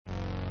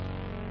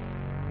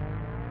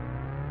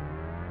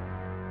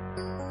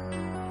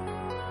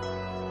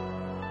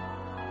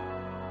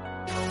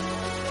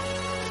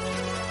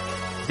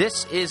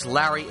This is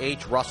Larry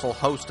H. Russell,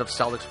 host of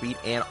Celtics Beat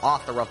and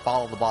author of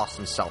Follow the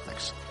Boston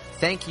Celtics.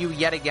 Thank you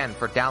yet again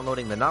for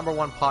downloading the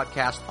 #1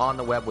 podcast on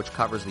the web which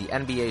covers the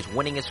NBA's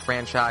winningest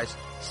franchise,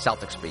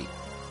 Celtics Beat.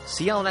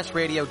 CLNS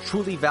Radio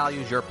truly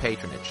values your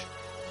patronage.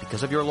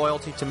 Because of your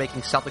loyalty to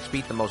making Celtics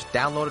Beat the most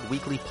downloaded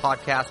weekly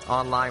podcast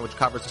online which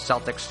covers the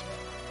Celtics,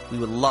 we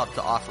would love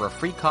to offer a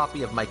free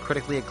copy of my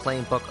critically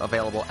acclaimed book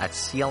available at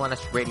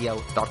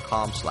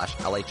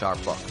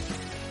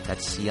clnsradio.com/LHRbook.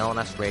 That's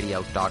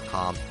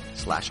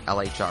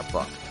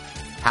clnsradio.com/LHRbook.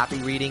 Happy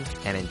reading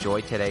and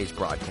enjoy today's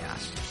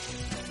broadcast.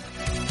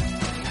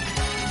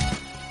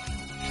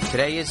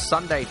 Today is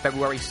Sunday,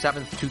 February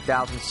 7th,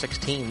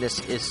 2016. This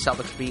is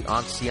Celtics Beat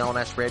on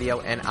CLNS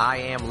Radio, and I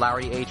am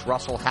Larry H.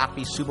 Russell.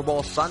 Happy Super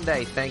Bowl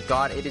Sunday. Thank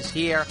God it is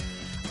here.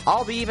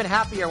 I'll be even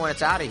happier when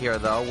it's out of here,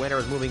 though. Winter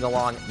is moving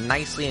along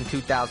nicely in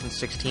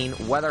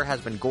 2016. Weather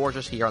has been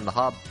gorgeous here on the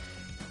hub.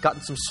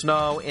 Gotten some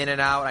snow in and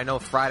out. I know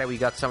Friday we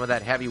got some of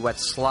that heavy, wet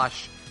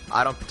slush.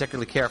 I don't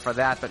particularly care for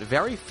that, but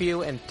very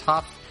few and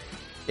tough,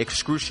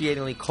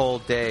 excruciatingly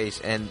cold days,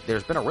 and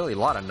there's been a really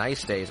lot of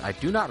nice days. I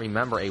do not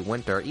remember a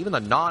winter, even the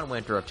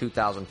non-winter of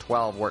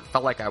 2012, where it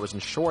felt like I was in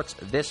shorts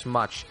this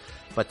much.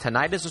 But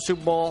tonight is the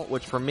Super Bowl,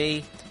 which for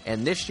me,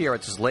 and this year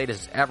it's as late as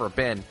it's ever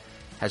been,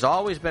 has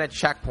always been a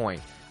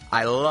checkpoint.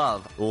 I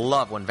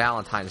love when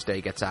Valentine's Day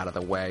gets out of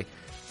the way.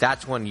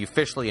 That's when you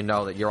officially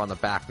know that you're on the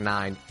back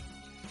nine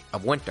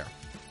of winter.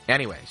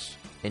 Anyways,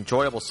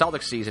 enjoyable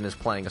Celtics season is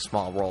playing a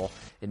small role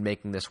in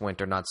making this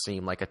winter not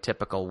seem like a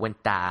typical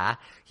winter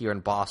here in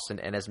Boston.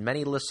 And as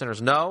many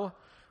listeners know,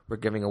 we're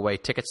giving away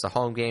tickets to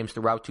home games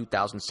throughout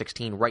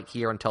 2016 right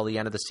here until the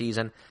end of the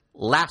season.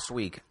 Last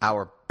week,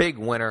 our big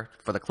winner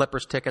for the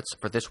Clippers tickets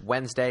for this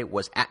Wednesday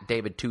was at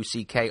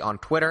David2CK on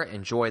Twitter.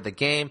 Enjoy the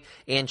game.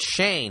 And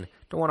Shane,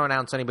 don't want to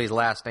announce anybody's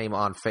last name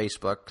on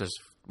Facebook because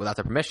without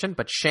their permission,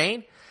 but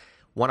Shane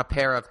won a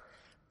pair of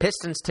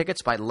Pistons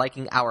tickets by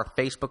liking our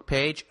Facebook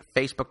page,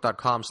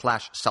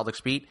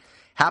 facebook.com/CelticsBeat.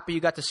 Happy you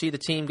got to see the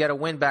team get a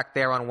win back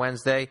there on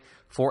Wednesday.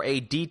 For a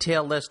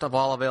detailed list of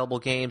all available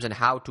games and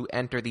how to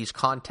enter these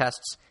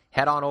contests,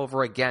 head on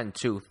over again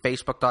to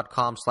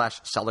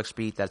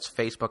facebook.com/CelticsBeat. That's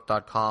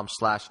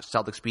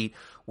facebook.com/CelticsBeat.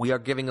 We are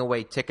giving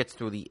away tickets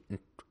through the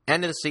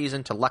end of the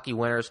season to lucky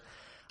winners.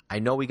 I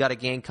know we got a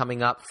game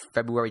coming up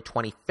February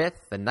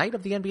 25th, the night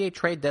of the NBA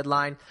trade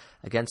deadline,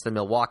 against the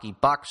Milwaukee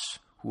Bucks.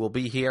 Who will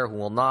be here, who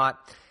will not.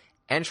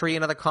 Entry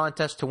into the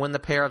contest to win the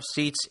pair of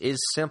seats is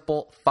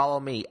simple. Follow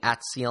me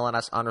at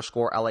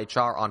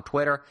CLNS_LHR on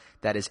Twitter.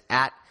 That is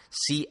at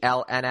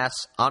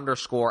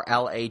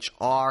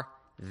CLNS_LHR.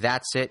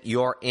 That's it.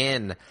 You're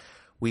in.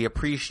 We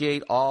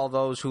appreciate all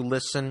those who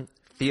listen.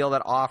 Feel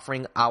that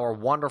offering our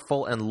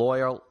wonderful and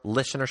loyal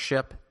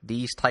listenership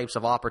these types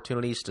of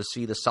opportunities to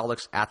see the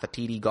Celtics at the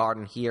TD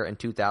Garden here in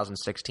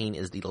 2016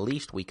 is the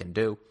least we can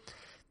do.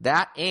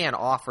 That and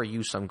offer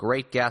you some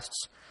great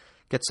guests.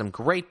 Get some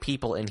great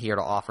people in here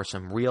to offer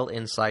some real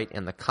insight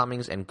in the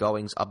comings and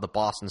goings of the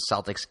Boston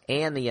Celtics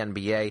and the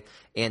NBA.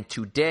 And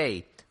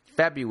today,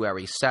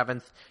 February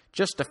 7th,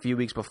 just a few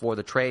weeks before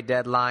the trade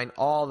deadline,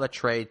 all the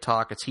trade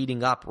talk, it's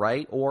heating up,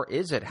 right? Or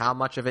is it? How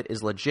much of it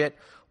is legit?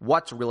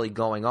 What's really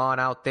going on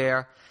out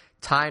there?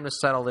 Time to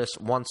settle this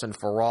once and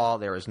for all.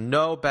 There is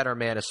no better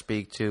man to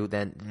speak to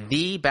than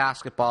the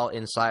basketball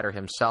insider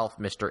himself,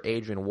 Mr.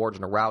 Adrian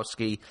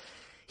Wojnarowski.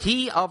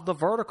 He of the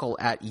Vertical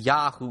at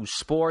Yahoo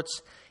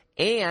Sports.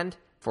 And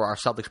for our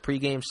Celtics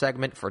pregame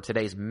segment for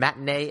today's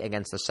matinee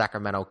against the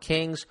Sacramento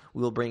Kings,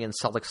 we will bring in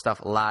Celtics Stuff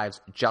Live's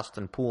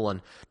Justin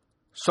Poulin.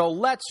 So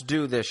let's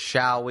do this,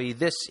 shall we?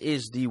 This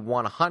is the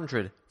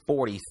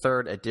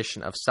 143rd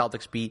edition of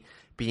Celtics Beat,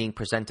 being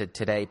presented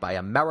today by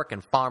American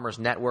Farmers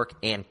Network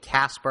and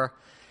Casper.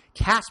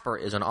 Casper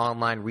is an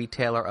online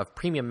retailer of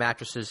premium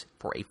mattresses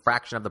for a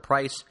fraction of the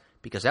price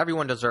because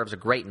everyone deserves a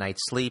great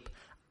night's sleep.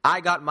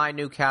 I got my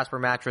new Casper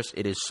mattress.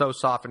 It is so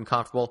soft and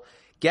comfortable.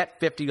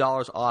 Get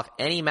 $50 off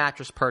any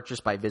mattress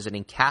purchase by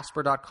visiting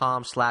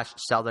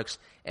Casper.com/Celtics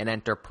and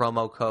enter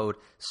promo code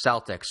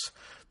Celtics.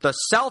 The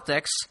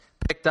Celtics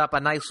picked up a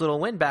nice little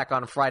win back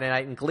on Friday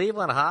night in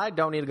Cleveland. I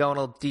don't need to go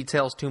into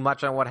details too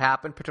much on what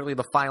happened, particularly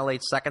the final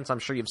 8 seconds. I'm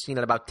sure you've seen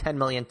it about 10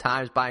 million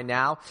times by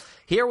now.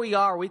 Here we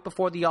are a week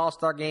before the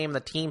All-Star game.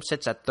 The team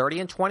sits at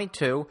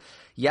 30-22.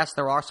 Yes,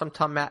 there are some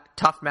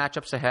tough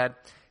matchups ahead.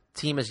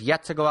 The team is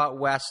yet to go out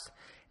west.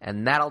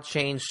 And that'll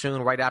change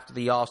soon, right after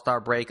the All-Star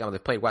break. They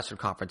played Western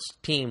Conference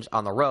teams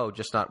on the road,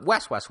 just not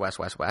west.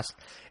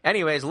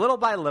 Anyways, little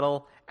by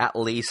little, at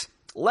least,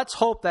 let's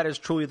hope that is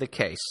truly the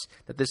case,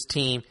 that this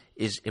team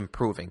is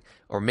improving.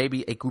 Or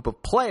maybe a group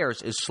of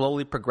players is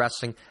slowly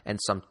progressing, and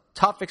some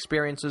tough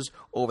experiences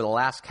over the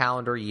last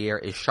calendar year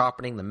is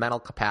sharpening the mental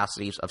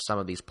capacities of some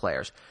of these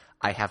players.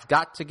 I have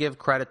got to give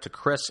credit to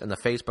Chris in the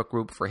Facebook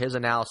group for his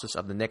analysis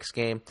of the Knicks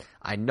game.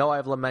 I know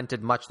I've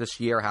lamented much this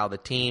year how the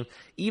team,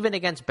 even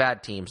against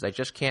bad teams, they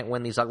just can't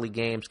win these ugly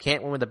games,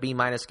 can't win with a B-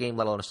 game,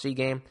 let alone a C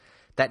game.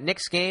 That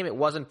Knicks game, it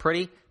wasn't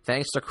pretty.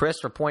 Thanks to Chris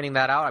for pointing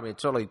that out. It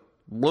totally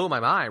blew my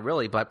mind,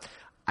 really, but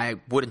I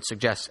wouldn't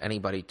suggest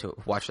anybody to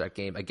watch that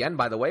game again,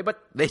 by the way.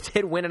 But they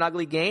did win an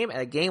ugly game,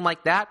 and a game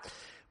like that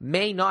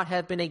may not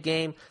have been a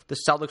game the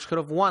Celtics could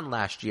have won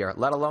last year,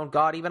 let alone,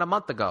 God, even a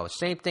month ago.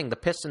 Same thing, the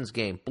Pistons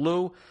game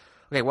blew.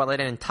 Okay, well, they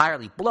didn't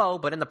entirely blow,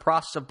 but in the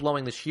process of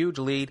blowing this huge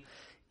lead,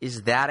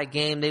 is that a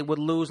game they would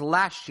lose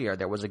last year?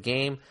 There was a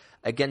game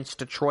against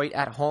Detroit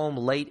at home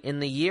late in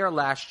the year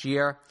last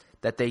year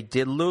that they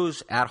did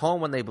lose at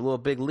home when they blew a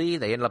big lead.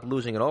 They ended up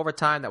losing in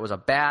overtime. That was a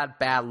bad,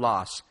 bad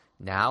loss.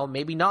 Now,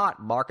 maybe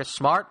not. Marcus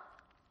Smart,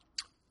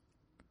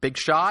 big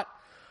shot.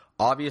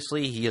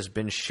 Obviously, he has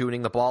been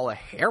shooting the ball a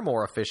hair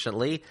more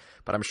efficiently,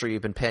 but I'm sure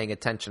you've been paying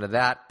attention to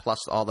that,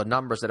 plus all the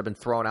numbers that have been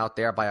thrown out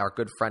there by our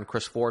good friend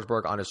Chris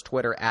Forsberg on his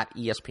Twitter at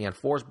ESPN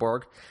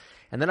Forsberg.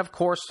 And then, of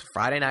course,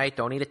 Friday night,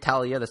 don't need to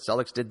tell you, the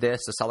Celtics did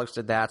this, the Celtics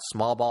did that.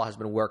 Small ball has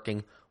been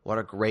working. What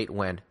a great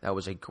win. That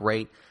was a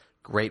great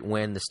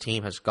win. This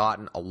team has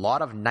gotten a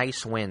lot of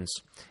nice wins,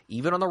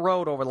 even on the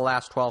road over the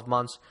last 12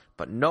 months,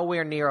 but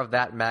nowhere near of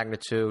that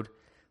magnitude.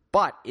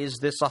 But is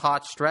this a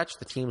hot stretch?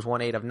 The teams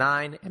won 8 of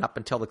 9, and up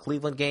until the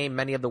Cleveland game,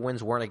 many of the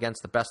wins weren't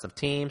against the best of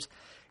teams.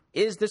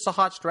 Is this a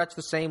hot stretch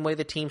the same way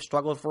the team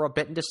struggled for a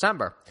bit in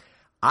December?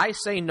 I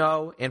say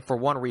no, and for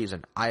one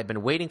reason. I have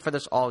been waiting for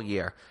this all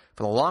year.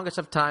 For the longest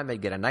of time,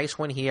 they'd get a nice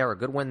win here, a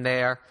good win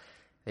there.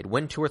 They'd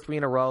win 2 or 3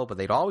 in a row, but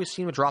they'd always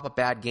seem to drop a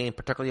bad game,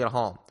 particularly at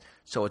home.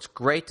 So it's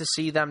great to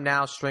see them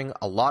now string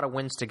a lot of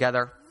wins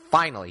together,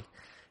 finally.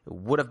 It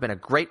would have been a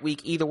great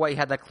week either way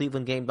had that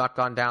Cleveland game not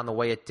gone down the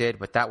way it did,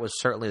 but that was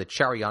certainly the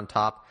cherry on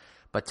top.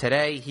 But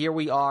today, here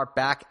we are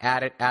back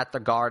at it at the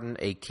Garden,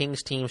 a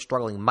Kings team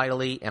struggling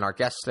mightily, and our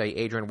guest today,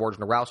 Adrian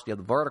Wojnarowski of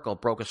The Vertical,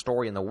 broke a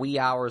story in the wee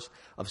hours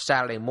of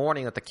Saturday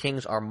morning that the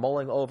Kings are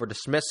mulling over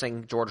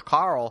dismissing George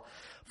Karl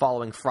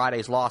following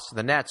Friday's loss to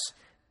the Nets.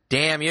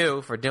 Damn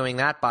you for doing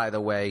that, by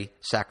the way,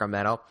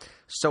 Sacramento.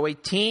 So a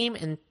team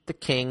in the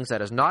Kings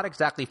that is not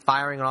exactly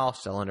firing on all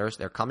cylinders.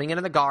 They're coming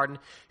into the Garden.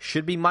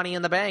 Should be money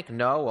in the bank.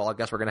 No, well, I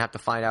guess we're going to have to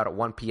find out at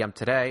 1 p.m.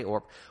 today,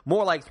 or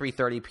more like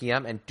 3:30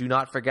 p.m. And do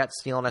not forget,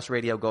 CLNS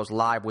Radio goes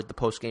live with the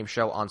postgame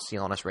show on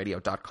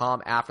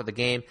clnsradio.com after the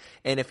game.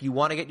 And if you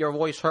want to get your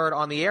voice heard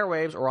on the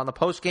airwaves or on the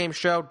postgame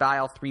show,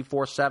 dial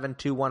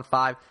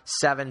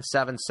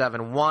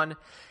 347-215-7771.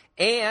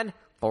 And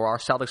for our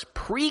Celtics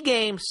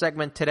pregame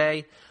segment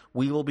today,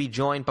 we will be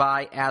joined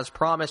by, as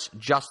promised,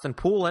 Justin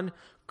Poulin,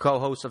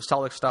 co-host of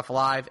Celtics Stuff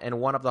Live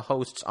and one of the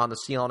hosts on the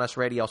CLNS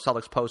Radio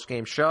Celtics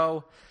postgame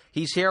show.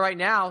 He's here right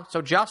now.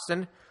 So,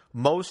 Justin,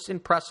 most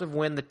impressive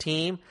win the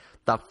team,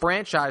 the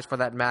franchise for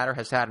that matter,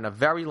 has had in a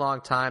very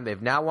long time.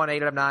 They've now won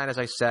 8 out of 9, as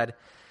I said.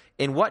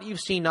 In what you've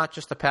seen not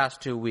just the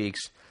past 2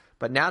 weeks,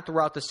 but now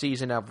throughout the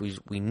season, as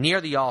we near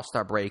the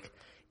All-Star break,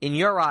 in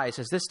your eyes,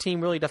 has this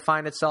team really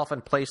defined itself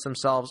and placed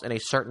themselves in a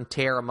certain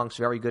tier amongst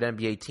very good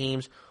NBA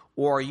teams?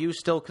 Or are you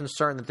still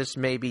concerned that this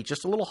may be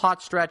just a little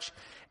hot stretch,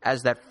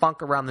 as that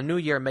funk around the new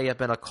year may have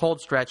been a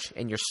cold stretch,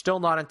 and you're still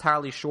not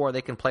entirely sure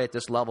they can play at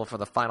this level for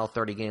the final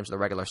 30 games of the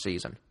regular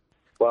season?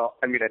 Well,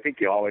 I mean, I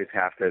think you always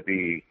have to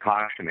be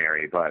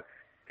cautionary, but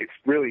it's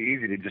really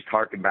easy to just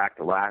harken back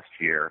to last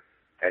year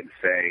and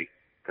say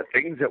the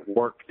things that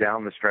worked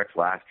down the stretch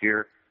last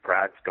year,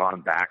 Brad's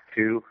gone back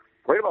to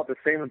right about the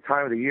same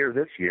time of the year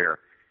this year.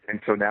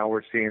 And so now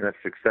we're seeing the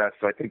success.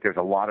 So I think there's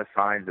a lot of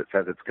signs that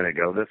says it's going to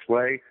go this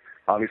way.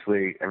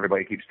 Obviously,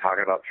 everybody keeps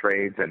talking about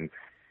trades, and,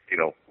 you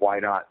know, why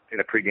not in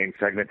a pregame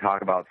segment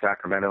talk about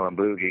Sacramento and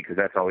Boogie, because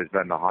that's always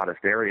been the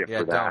hottest area for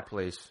that. Yeah, don't,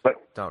 please. But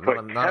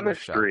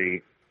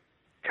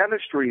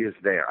chemistry is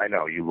there. I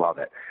know, you love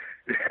it.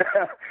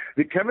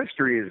 The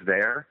chemistry is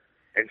there,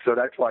 and so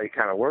that's why you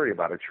kind of worry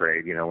about a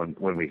trade, you know,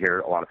 when we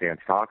hear a lot of fans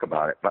talk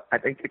about it. But I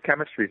think the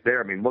chemistry is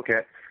there. I mean,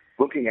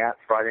 looking at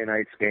Friday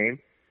night's game,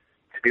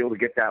 to be able to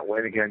get that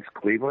win against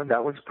Cleveland,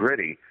 that was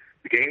gritty.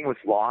 The game was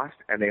lost,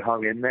 and they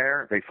hung in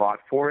there. They fought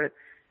for it.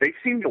 They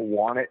seemed to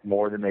want it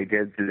more than they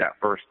did through that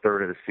first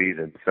third of the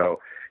season. So,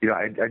 you know,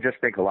 I just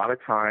think a lot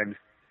of times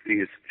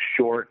these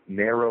short,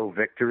 narrow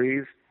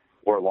victories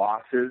or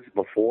losses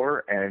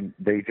before, and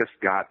they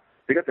got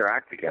their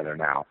act together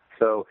now.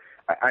 So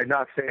I'm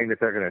not saying that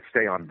they're going to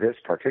stay on this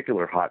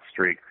particular hot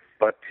streak,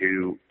 but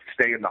to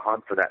stay in the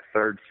hunt for that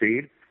third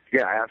seed,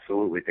 yeah, I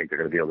absolutely think they're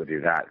going to be able to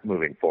do that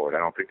moving forward. I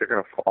don't think they're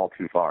going to fall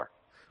too far.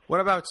 What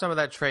about some of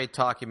that trade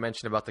talk you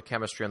mentioned about the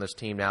chemistry on this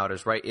team now?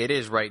 It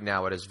is right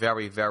now. It is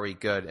very, very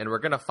good. And we're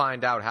going to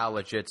find out how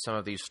legit some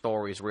of these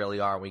stories really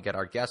are when we get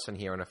our guests in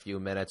here in a few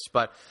minutes.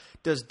 But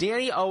does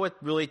Danny owe it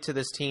really to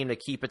this team to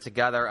keep it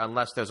together,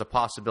 unless there's a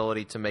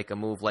possibility to make a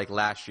move like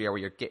last year where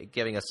you're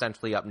giving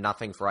essentially up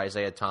nothing for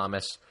Isaiah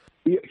Thomas?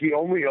 He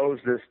only owes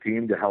this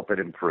team to help it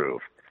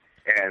improve.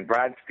 And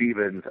Brad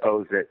Stevens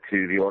owes it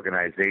to the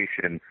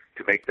organization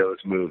to make those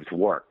moves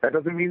work. That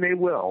doesn't mean they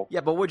will.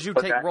 Yeah, but would you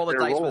roll the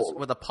dice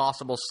with a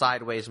possible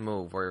sideways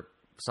move or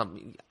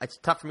something? It's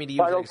tough for me to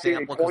use an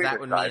example because that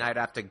would mean I'd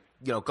have to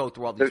go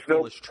through all these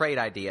foolish trade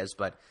ideas.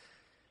 But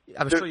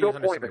I'm sure you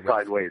understand. There's no point in a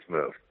sideways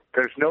move.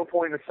 There's no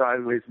point in a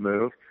sideways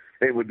move.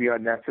 It would be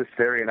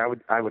unnecessary, and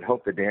I would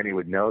hope that Danny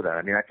would know that.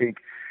 I mean, I think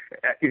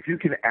if you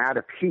can add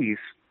a piece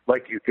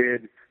like you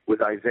did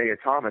with Isaiah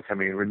Thomas. I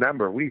mean,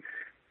 remember,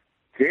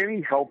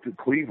 Danny helped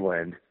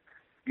Cleveland,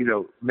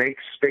 make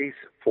space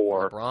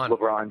for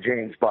LeBron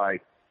James by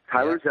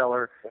Tyler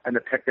Zeller and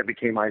the pick that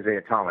became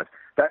Isaiah Thomas.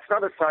 That's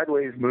not a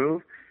sideways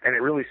move, and it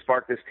really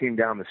sparked this team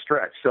down the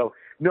stretch. So,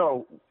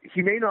 no,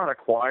 he may not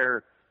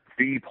acquire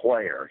the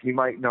player. He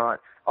might not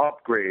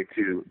upgrade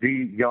to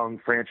the young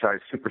franchise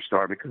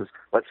superstar because,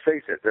 let's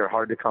face it, they're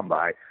hard to come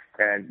by.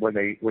 And when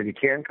you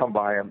can come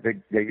by them,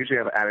 they usually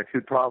have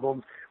attitude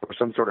problems or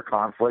some sort of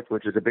conflict,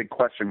 which is a big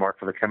question mark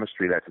for the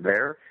chemistry that's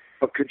there.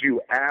 But could you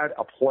add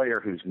a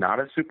player who's not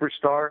a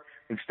superstar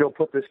and still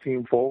put this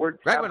team forward?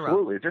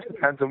 Absolutely. It just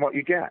depends on what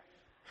you get.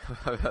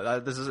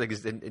 This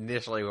is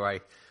initially where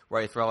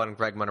I throw in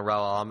Greg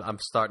Monroe. I'm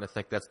starting to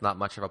think that's not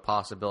much of a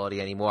possibility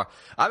anymore.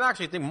 I'm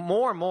actually thinking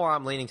more and more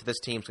I'm leaning to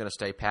this team's going to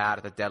stay pat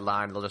at the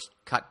deadline. They'll just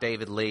cut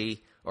David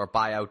Lee or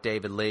buy out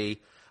David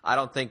Lee. I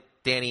don't think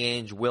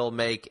Danny Ainge will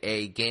make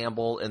a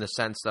gamble in the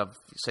sense of,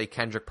 say,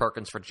 Kendrick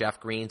Perkins for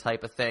Jeff Green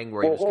type of thing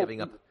where he was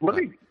giving up. Let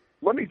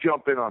me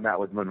jump in on that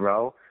with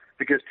Monroe,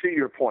 because to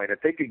your point,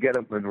 if they could get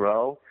a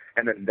Monroe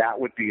and then that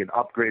would be an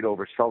upgrade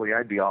over Sully,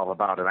 I'd be all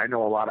about it. I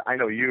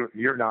know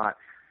you're not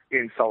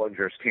in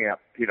Sullinger's camp,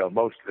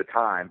 most of the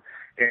time,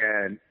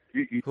 and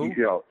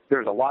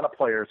there's a lot of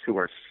players who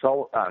are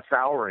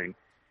souring.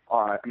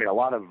 A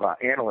lot of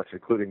analysts,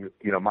 including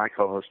my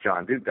co-host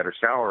John Duke, that are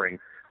souring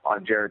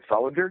on Jared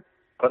Sullinger.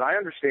 But I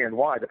understand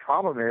why. The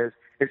problem is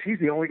he's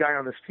the only guy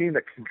on this team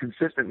that can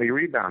consistently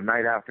rebound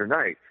night after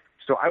night.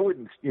 So I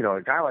wouldn't,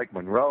 a guy like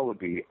Monroe would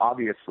be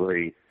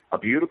obviously a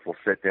beautiful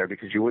fit there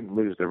because you wouldn't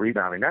lose the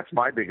rebounding. That's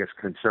my biggest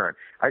concern.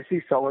 I see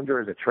Sullinger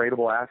as a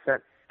tradable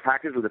asset,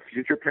 packaged with a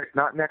future pick,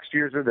 not next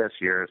year's or this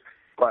year's,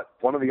 but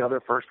one of the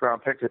other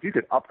first-round picks. If you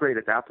could upgrade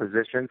at that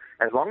position,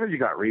 as long as you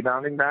got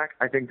rebounding back,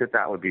 I think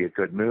that would be a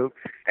good move,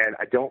 and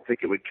I don't think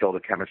it would kill the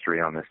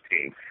chemistry on this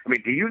team. I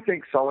mean, do you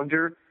think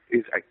Sullinger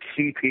is a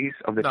key piece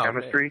of the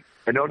chemistry?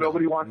 I know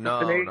nobody wants to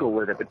finagle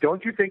with it, but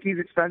don't you think he's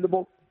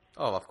expendable?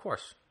 Oh, of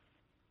course.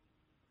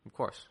 Of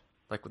course.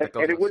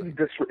 And it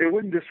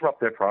wouldn't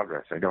disrupt their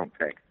progress, I don't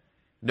think.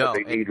 No.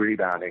 But they need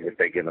rebounding if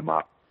they give them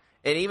up.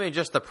 And even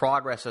just the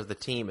progress as the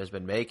team has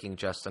been making,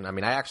 Justin,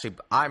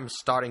 I'm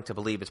starting to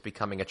believe it's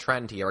becoming a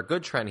trend here, a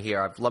good trend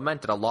here. I've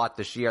lamented a lot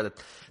this year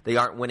that they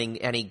aren't winning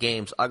any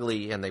games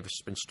ugly, and they've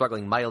been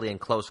struggling mightily in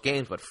close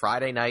games. But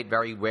Friday night,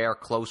 very rare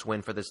close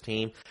win for this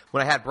team.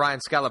 When I had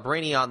Brian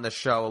Scalabrine on the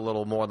show a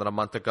little more than a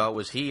month ago, it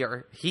was he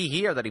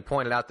that he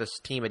pointed out this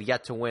team had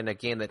yet to win a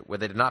game where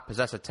they did not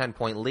possess a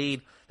 10-point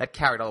lead. That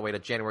carried all the way to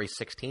January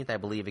 16th, I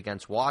believe,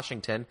 against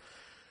Washington.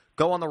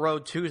 Go on the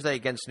road Tuesday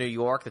against New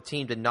York. The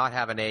team did not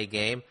have an A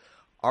game.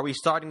 Are we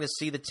starting to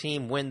see the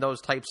team win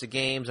those types of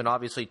games? And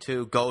obviously,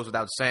 too, goes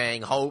without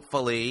saying,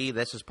 hopefully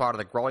this is part of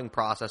the growing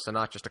process and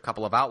not just a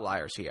couple of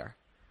outliers here.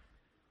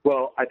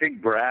 Well, I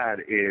think Brad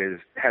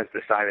has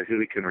decided who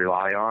he can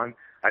rely on.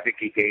 I think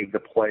he gave the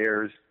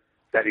players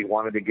that he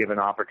wanted to give an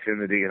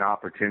opportunity,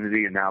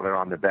 and now they're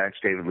on the bench,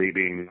 David Lee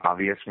being the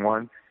obvious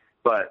one.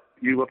 But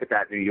you look at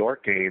that New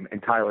York game,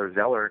 and Tyler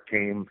Zeller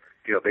came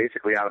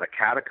basically out of the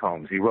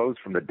catacombs. He rose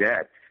from the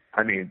dead.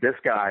 I mean, this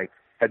guy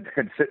had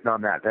been sitting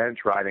on that bench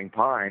riding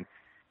pine,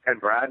 and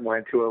Brad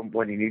went to him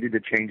when he needed to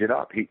change it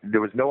up.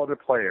 There was no other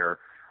player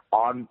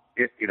on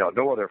it,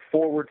 no other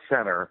forward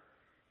center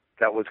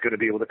that was going to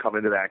be able to come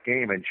into that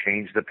game and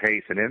change the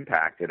pace and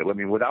impact it. I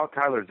mean, without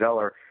Tyler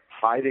Zeller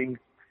hiding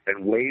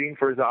and waiting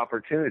for his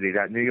opportunity,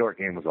 that New York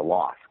game was a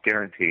loss,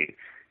 guaranteed.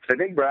 So I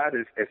think Brad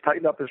has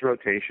tightened up his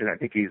rotation. I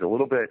think he's a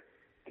little bit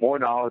more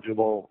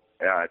knowledgeable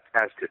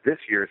as to this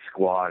year's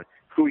squad,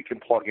 who he can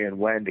plug in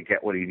when to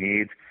get what he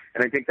needs,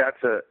 and I think that's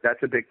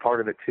a big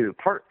part of it too.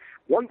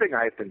 One thing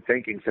I've been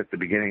thinking since the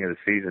beginning of the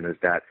season is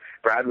that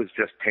Brad was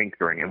just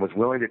tinkering and was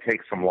willing to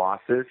take some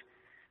losses,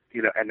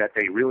 and that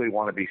they really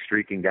want to be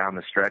streaking down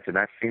the stretch, and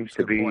that seems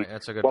to be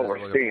what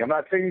we're seeing. I'm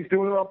not saying he's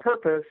doing it on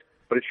purpose,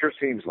 but it sure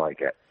seems like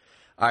it.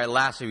 All right,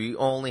 lastly, we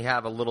only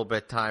have a little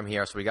bit time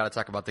here, so we got to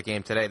talk about the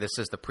game today. This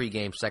is the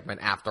pregame segment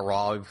after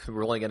all.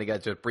 We're only going to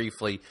get to it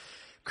briefly.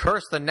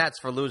 Curse the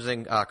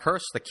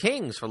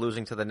Kings for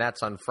losing to the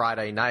Nets on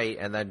Friday night,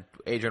 and then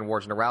Adrian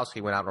Wojnarowski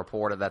went out and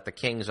reported that the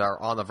Kings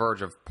are on the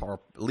verge of,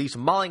 or at least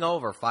mulling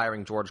over,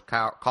 firing George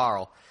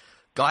Karl.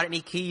 Got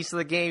any keys to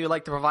the game you'd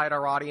like to provide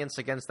our audience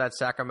against that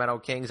Sacramento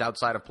Kings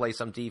outside of play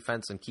some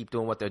defense and keep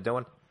doing what they're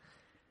doing?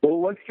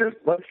 Well, let's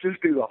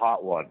just do the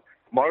hot one.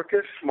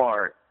 Marcus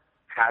Smart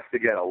has to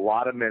get a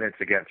lot of minutes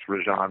against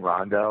Rajon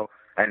Rondo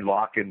and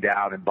lock him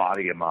down and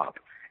body him up.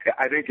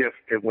 I think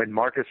if when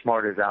Marcus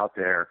Smart is out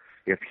there,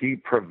 if he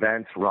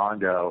prevents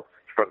Rondo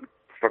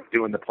from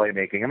doing the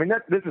playmaking, I mean,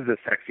 this is a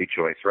sexy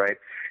choice, right?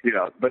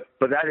 But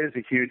that is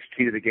a huge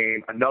key to the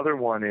game. Another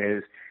one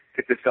is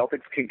if the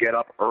Celtics can get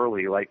up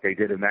early like they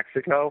did in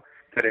Mexico,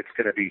 then it's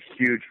going to be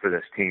huge for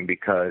this team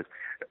because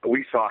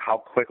we saw how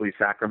quickly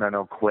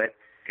Sacramento quit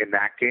in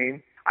that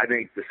game. I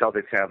think the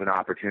Celtics have an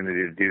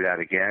opportunity to do that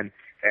again,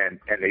 and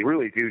they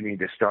really do need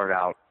to start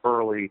out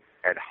early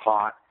and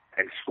hot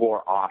and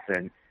score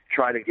often.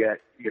 Try to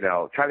get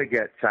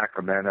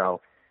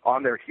Sacramento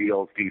on their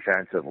heels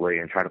defensively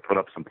and try to put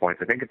up some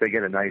points. I think if they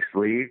get a nice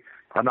lead,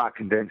 I'm not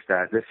convinced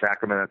that this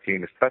Sacramento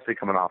team, especially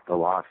coming off the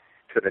loss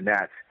to the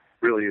Nets,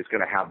 really is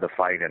going to have the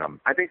fight in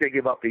them. I think they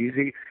give up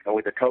easy, and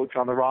with the coach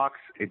on the rocks,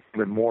 it's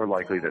even more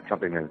likely that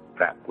something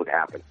that would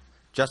happen.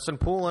 Justin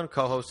Poulin,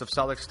 co-host of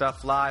Celtics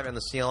Stuff Live and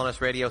the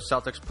CLNS Radio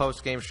Celtics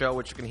post-game show,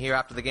 which you can hear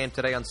after the game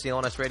today on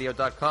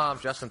clnsradio.com.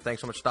 Justin,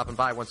 thanks so much for stopping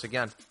by once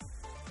again.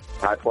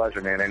 My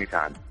pleasure, man.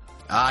 Anytime.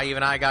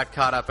 Even I got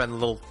caught up in a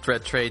little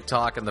trade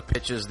talk and the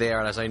pitches there,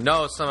 and as I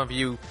know some of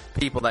you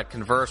people that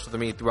converse with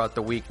me throughout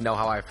the week know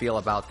how I feel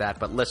about that.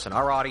 But listen,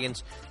 our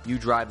audience, you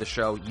drive the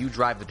show, you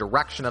drive the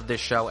direction of this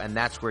show, and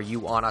that's where you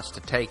want us to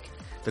take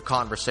the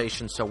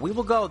conversation. So we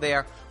will go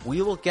there.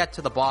 We will get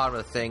to the bottom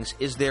of things.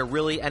 Is there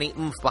really any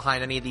oomph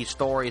behind any of these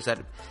stories that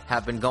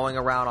have been going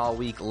around all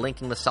week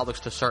linking the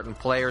Celtics to certain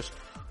players?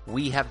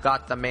 We have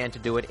got the man to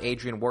do it,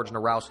 Adrian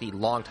Wojnarowski,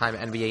 longtime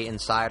NBA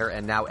insider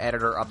and now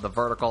editor of The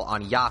Vertical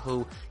on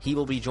Yahoo. He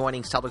will be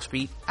joining Celtics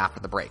Beat after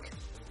the break.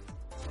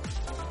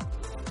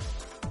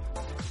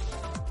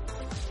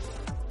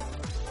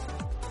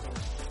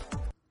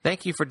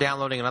 Thank you for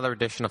downloading another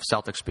edition of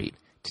Celtics Beat.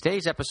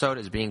 Today's episode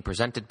is being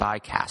presented by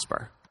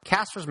Casper.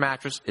 Casper's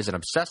mattress is an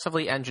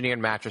obsessively engineered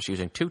mattress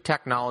using two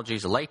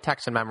technologies,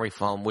 latex and memory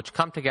foam, which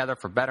come together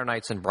for better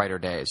nights and brighter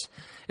days.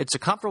 It's a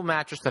comfortable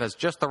mattress that has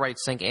just the right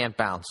sink and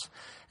bounce.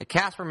 A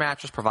Casper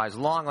mattress provides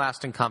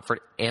long-lasting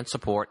comfort and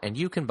support, and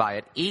you can buy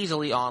it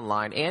easily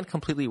online and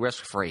completely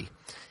risk-free.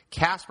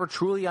 Casper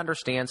truly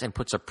understands and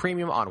puts a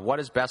premium on what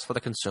is best for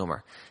the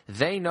consumer.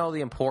 They know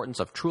the importance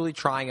of truly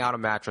trying out a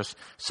mattress,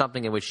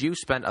 something in which you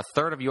spend a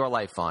third of your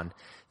life on.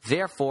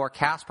 Therefore,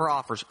 Casper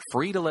offers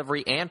free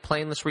delivery and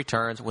painless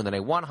returns within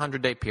a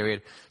 100-day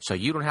period, so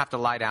you don't have to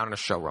lie down in a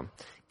showroom.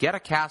 Get a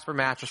Casper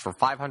mattress for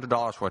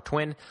 $500 for a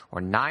twin or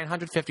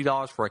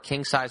 $950 for a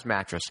king-size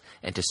mattress.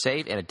 And to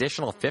save an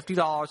additional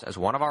 $50 as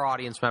one of our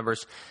audience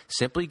members,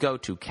 simply go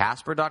to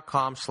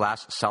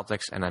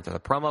Casper.com/Celtics and enter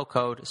the promo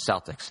code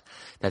Celtics.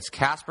 That's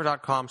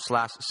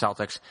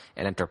Casper.com/Celtics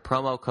and enter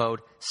promo code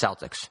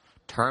Celtics.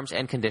 Terms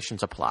and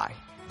conditions apply.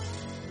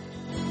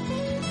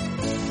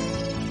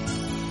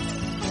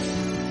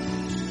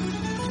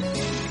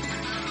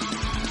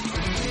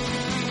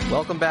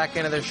 Welcome back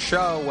into the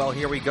show. Well,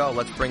 here we go.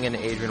 Let's bring in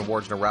Adrian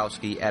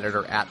Wojnarowski,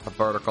 editor at The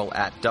Vertical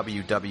at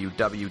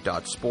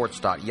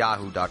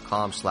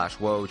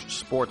www.sports.yahoo.com/Woj,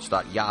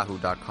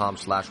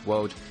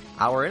 sports.yahoo.com/Woj.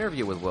 Our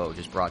interview with Woj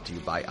is brought to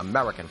you by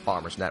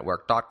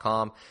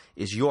AmericanFarmersNetwork.com.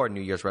 Is your New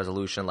Year's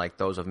resolution, like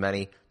those of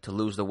many, to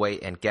lose the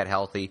weight and get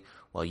healthy?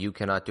 Well, you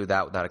cannot do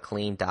that without a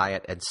clean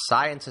diet, and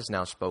science has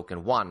now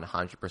spoken.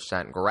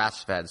 100%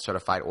 grass-fed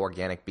certified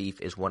organic beef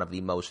is one of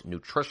the most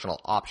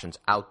nutritional options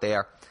out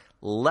there.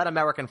 Let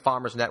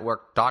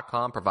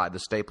AmericanFarmersNetwork.com provide the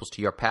staples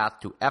to your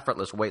path to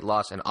effortless weight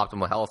loss and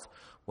optimal health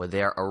with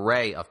their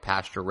array of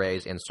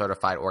pasture-raised and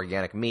certified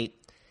organic meat.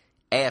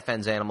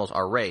 AFN's animals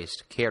are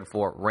raised, cared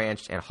for,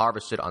 ranched, and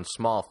harvested on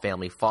small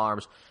family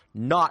farms,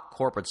 not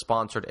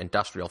corporate-sponsored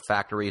industrial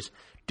factories.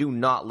 Do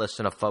not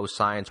listen to faux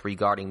science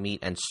regarding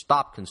meat and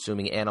stop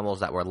consuming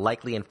animals that were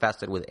likely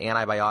infested with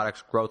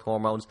antibiotics, growth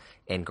hormones,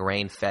 and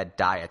grain-fed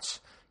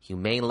diets.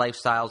 Humane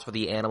lifestyles for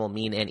the animal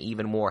mean an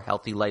even more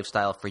healthy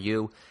lifestyle for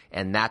you,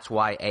 and that's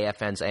why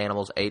AFN's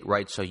animals ate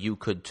right so you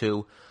could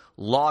too.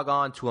 Log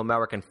on to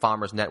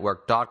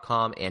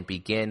AmericanFarmersNetwork.com and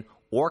begin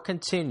or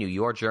continue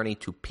your journey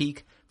to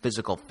peak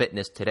physical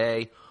fitness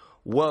today.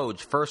 Woj,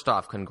 first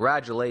off,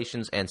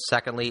 congratulations, and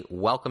secondly,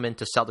 welcome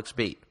into Celtics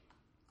Beat.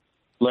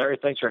 Larry,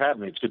 thanks for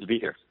having me. It's good to be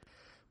here.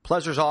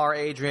 Pleasures are,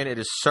 Adrian. It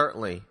is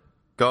certainly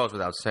goes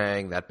without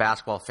saying that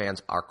basketball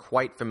fans are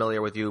quite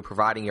familiar with you,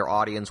 providing your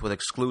audience with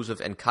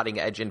exclusive and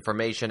cutting-edge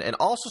information, and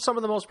also some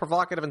of the most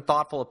provocative and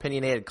thoughtful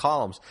opinionated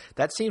columns.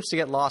 That seems to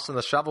get lost in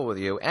the shuffle with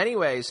you.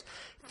 Anyways,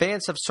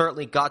 fans have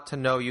certainly got to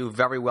know you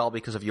very well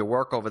because of your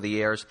work over the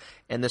years.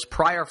 And this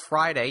prior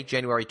Friday,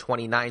 January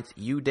 29th,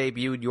 you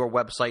debuted your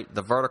website,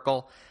 The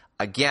Vertical.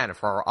 Again,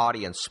 for our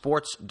audience,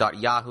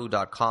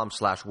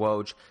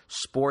 sports.yahoo.com/Woj,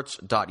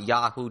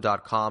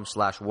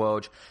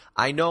 sports.yahoo.com/Woj.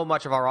 I know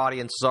much of our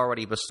audience has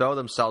already bestowed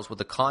themselves with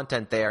the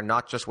content there,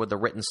 not just with the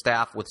written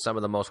staff, with some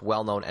of the most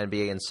well-known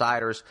NBA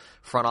insiders,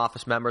 front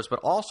office members, but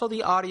also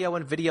the audio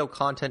and video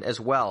content as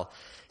well.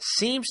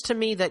 Seems to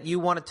me that you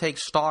want to take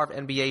starved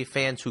NBA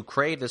fans who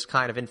crave this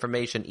kind of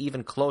information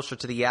even closer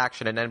to the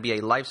action and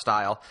NBA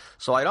lifestyle.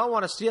 So I don't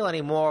want to steal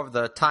any more of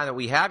the time that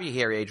we have you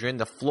here, Adrian.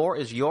 The floor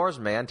is yours,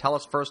 man. Tell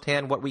us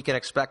firsthand what we can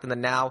expect in the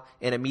now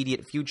and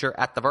immediate future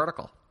at The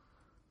Vertical.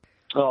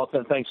 Oh,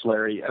 thanks,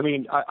 Larry. I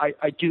mean,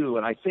 I do,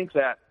 and I think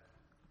that,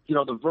 you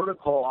know, The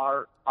Vertical,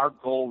 our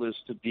goal is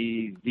to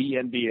be the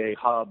NBA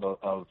hub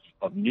of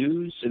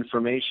news,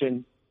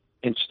 information,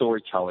 and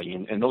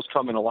storytelling, and those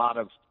come in a lot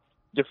of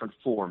different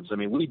forms. I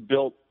mean, we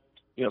built,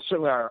 you know,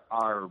 certainly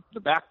the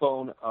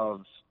backbone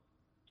of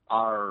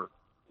our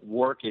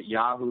work at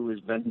Yahoo has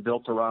been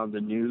built around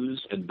the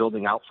news and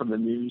building out from the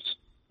news,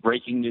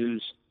 breaking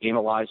news,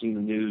 analyzing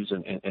the news,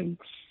 and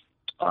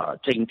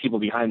taking people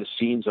behind the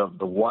scenes of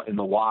the what and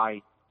the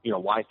why, you know,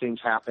 why things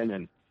happen.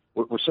 And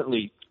we're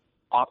certainly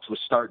off to a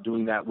start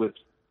doing that with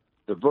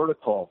the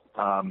vertical.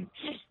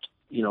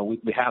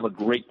 We have a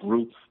great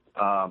group.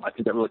 I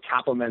think that really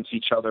complements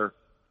each other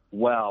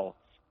well.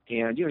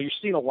 And, you're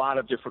seeing a lot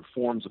of different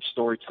forms of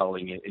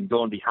storytelling and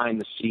going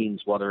behind the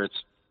scenes, whether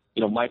it's,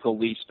 Michael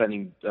Lee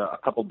spending a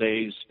couple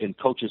days in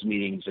coaches'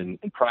 meetings and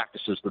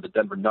practices with the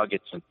Denver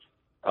Nuggets and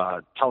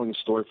telling a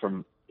story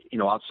from,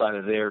 outside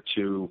of there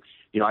to,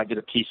 I did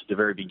a piece at the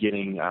very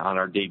beginning on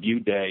our debut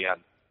day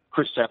on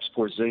Kristaps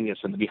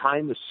Porzingis and the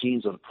behind the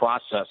scenes of the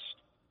process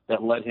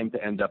that led him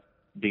to end up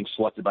being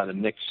selected by the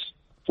Knicks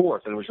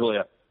fourth. And it was really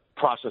a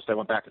process that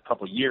went back a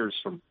couple of years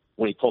from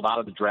when he pulled out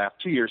of the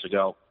draft 2 years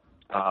ago,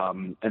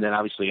 and then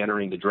obviously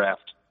entering the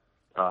draft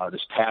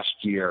this past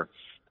year.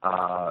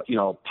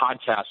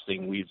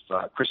 Podcasting, we've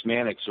Chris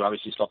Mannix, who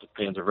obviously Celtic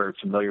fans are very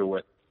familiar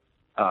with,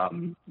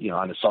 on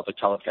the Celtic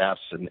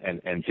telecasts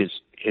and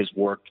his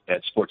work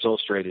at Sports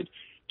Illustrated.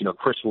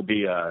 Chris will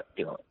be a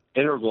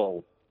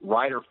integral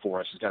writer for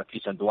us. He's got a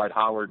piece on Dwight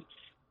Howard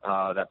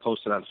that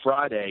posted on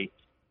Friday,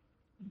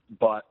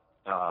 but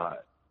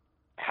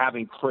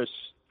having Chris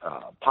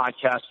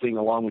podcasting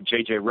along with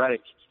JJ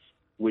Redick,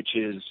 which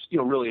is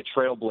really a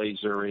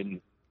trailblazer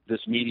in this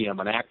medium,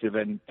 an active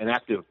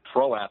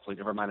pro athlete,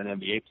 never mind an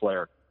NBA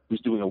player, who's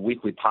doing a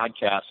weekly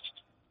podcast.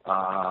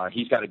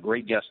 He's got a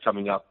great guest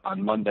coming up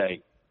on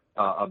Monday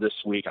of this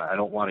week. I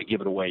don't want to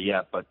give it away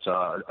yet, but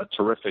a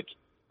terrific,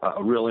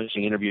 a real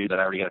interesting interview that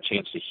I already got a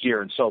chance to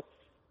hear. And so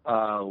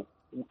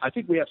I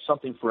think we have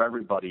something for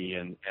everybody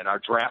in our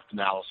draft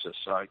analysis.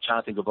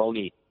 Jonathan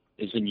Gavoni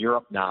is in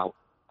Europe now,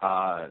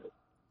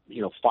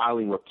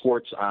 filing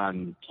reports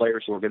on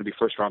players who are going to be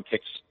first-round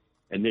picks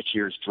in this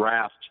year's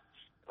draft,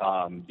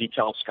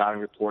 detailed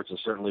scouting reports, and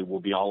certainly will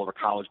be all over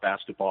college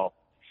basketball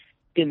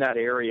in that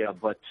area.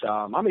 But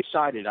I'm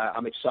excited.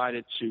 I'm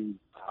excited to,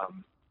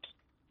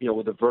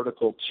 with the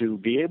vertical, to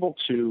be able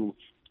to,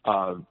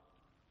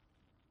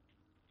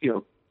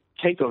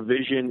 take a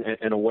vision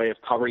and a way of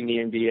covering the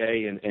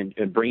NBA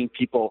and bringing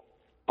people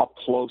up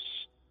close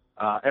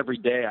every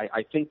day.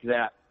 I think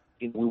that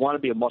we want to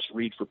be a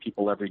must-read for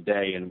people every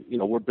day. And,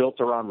 we're built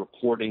around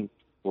reporting.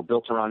 We're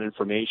built around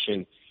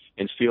information,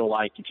 and feel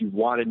like if you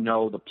want to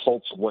know the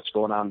pulse of what's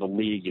going on in the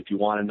league, if you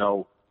want to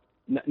know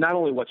not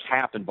only what's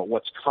happened but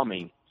what's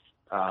coming,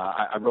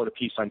 I wrote a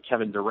piece on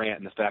Kevin Durant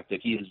and the fact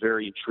that he is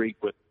very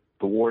intrigued with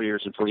the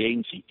Warriors and free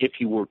agency if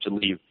he were to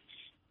leave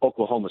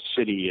Oklahoma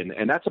City.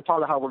 And that's a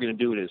part of how we're going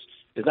to do it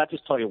is not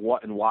just tell you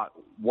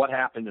what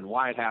happened and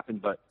why it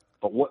happened, but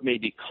what may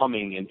be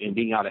coming and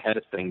being out ahead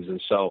of things.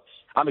 And so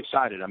I'm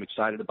excited. I'm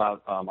excited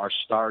about our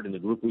start and the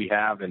group we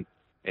have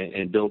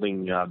and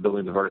building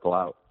the vertical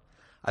out.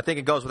 I think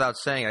it goes without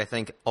saying. I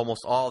think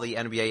almost all the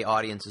NBA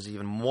audience is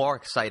even more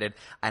excited,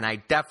 and I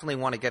definitely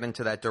want to get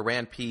into that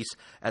Durant piece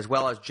as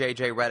well as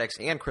J.J. Redick's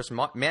and Chris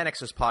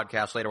Mannix's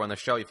podcast later on the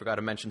show. You forgot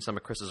to mention some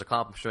of Chris's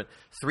accomplishment.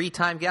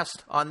 3-time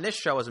guest on this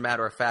show, as a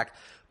matter of fact.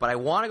 But I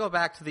want to go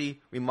back to the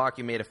remark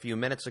you made a few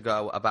minutes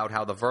ago about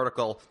how the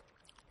vertical,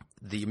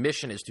 the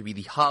mission is to be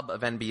the hub of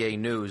NBA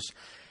news.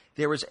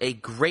 There was a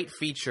great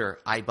feature,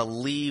 I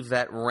believe,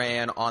 that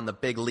ran on the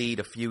Big Lead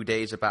a few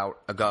days ago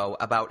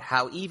about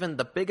how even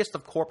the biggest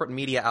of corporate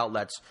media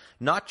outlets,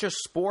 not just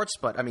sports,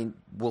 but,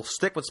 we'll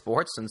stick with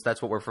sports since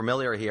that's what we're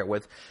familiar here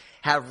with,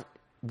 have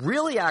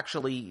really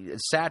actually,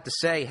 sad to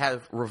say,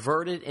 have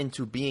reverted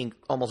into being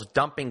almost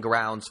dumping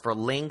grounds for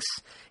links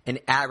and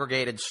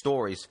aggregated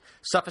stories.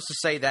 Suffice to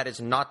say that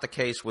is not the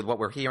case with what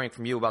we're hearing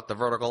from you about the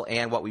vertical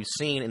and what we've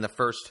seen in the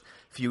first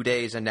few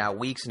days and now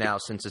weeks now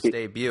since its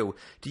debut.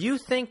 Do you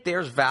think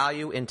there's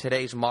value in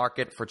today's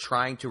market for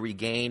trying to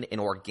regain an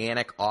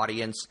organic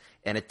audience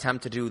and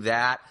attempt to do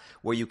that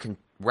where you can,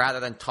 rather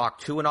than talk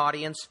to an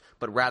audience,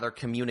 but rather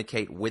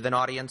communicate with an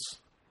audience?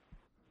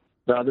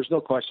 No, there's no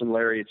question,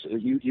 Larry.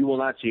 You will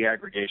not see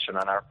aggregation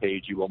on our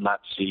page. You will not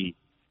see.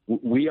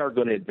 We are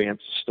going to advance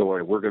the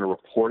story. We're going to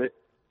report it.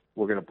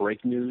 We're going to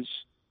break news.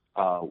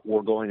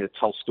 We're going to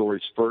tell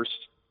stories first.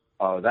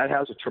 That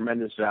has a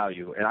tremendous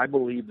value, and I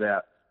believe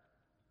that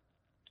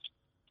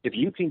if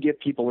you can give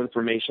people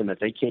information that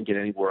they can't get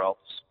anywhere else,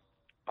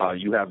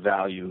 you have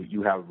value,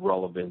 you have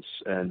relevance,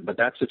 but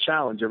that's a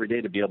challenge every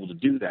day to be able to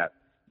do that.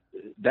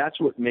 That's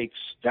what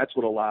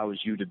allows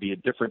you to be a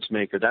difference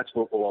maker. That's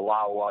what will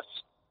allow us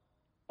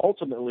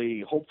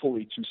ultimately,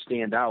 hopefully, to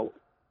stand out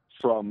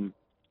from,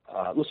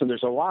 listen,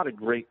 there's a lot of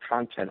great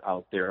content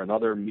out there and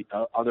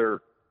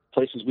other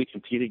places we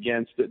compete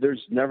against.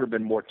 There's never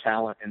been more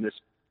talent in this,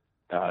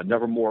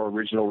 never more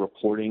original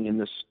reporting in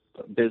this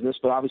business,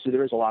 but obviously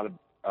there is a lot of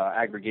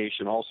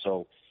aggregation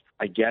also.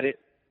 I get it.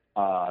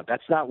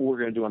 That's not what we're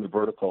going to do on the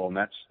vertical, and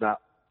that's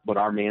not what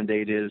our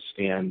mandate is.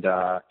 And,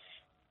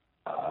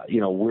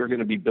 we're going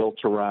to be built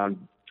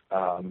around,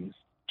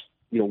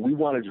 we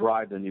want to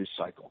drive the news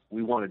cycle.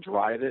 We want to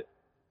drive it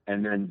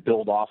and then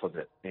build off of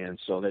it. And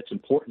so that's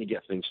important to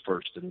get things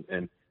first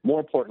and more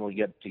importantly,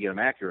 to get them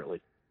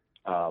accurately.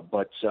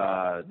 But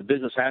the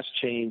business has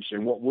changed,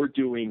 and what we're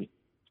doing,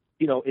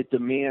 it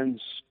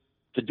demands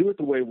to do it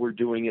the way we're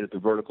doing it at the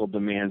vertical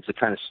demands the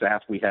kind of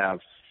staff we have,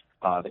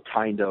 the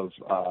kind of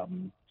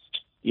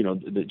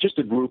just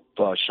a group.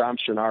 Sham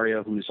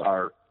Shanaria, who's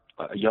a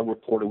young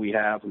reporter we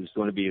have,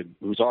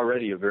 who's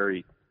already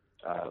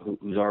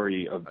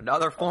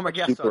another former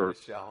guest on the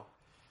show.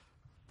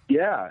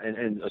 Yeah,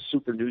 and a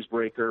super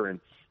newsbreaker, and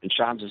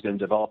Shams is going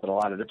to develop in a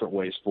lot of different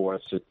ways for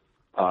us.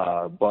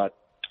 But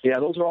yeah,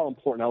 those are all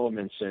important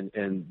elements,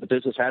 and the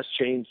business has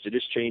changed. It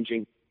is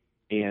changing,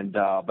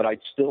 but I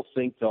still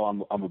think, though,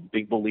 I'm a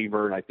big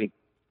believer, and I think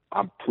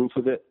I'm proof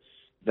of it,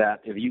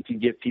 that if you can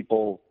give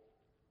people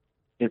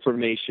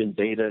information,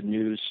 data,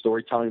 news,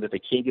 storytelling that they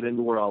can't get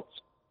anywhere else,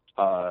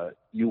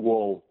 you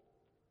will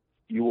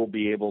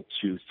be able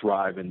to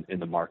thrive in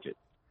the market.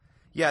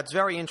 Yeah, it's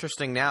very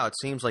interesting now. It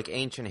seems like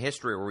ancient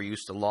history where we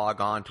used to log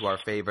on to our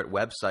favorite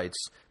websites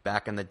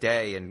back in the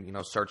day and,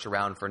 search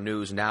around for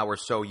news. Now we're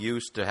so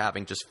used to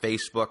having just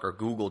Facebook or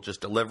Google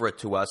just deliver it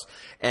to us.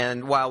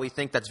 And while we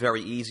think that's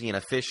very easy and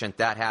efficient,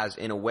 that has,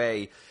 in a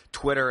way,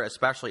 Twitter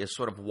especially has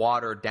sort of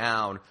watered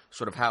down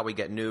sort of how we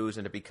get news,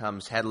 and it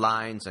becomes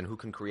headlines and who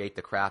can create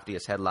the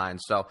craftiest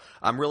headlines. So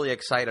I'm really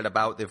excited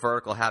about The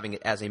Vertical having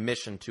it as a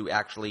mission to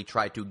actually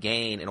try to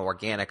gain an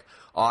organic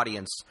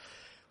audience.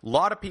 A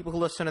lot of people who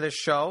listen to this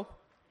show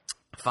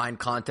find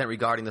content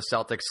regarding the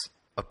Celtics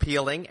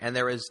appealing, and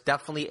there is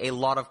definitely a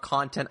lot of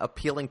content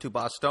appealing to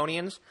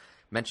Bostonians.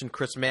 Mentioned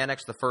Chris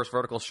Mannix, the first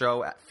Vertical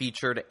show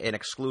featured an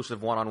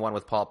exclusive one-on-one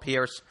with Paul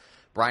Pierce.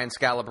 Brian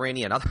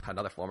Scalabrine,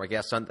 another former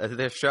guest on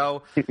this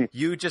show.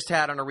 You just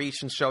had on a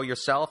recent show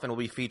yourself and will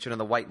be featured in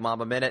the White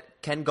Mamba Minute.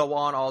 Can go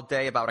on all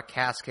day about a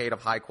cascade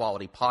of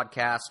high-quality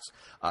podcasts,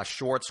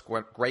 shorts,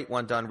 great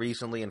one done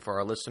recently, and for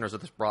our listeners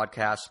of this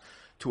broadcast,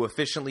 to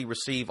efficiently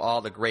receive all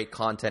the great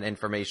content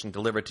information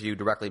delivered to you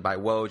directly by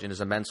Woj and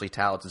his immensely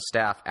talented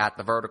staff at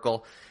The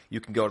Vertical.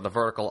 You can go to The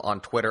Vertical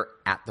on Twitter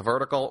at The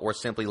Vertical, or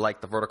simply like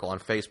The Vertical on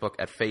Facebook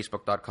at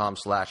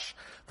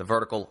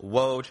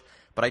facebook.com/TheVerticalWoj.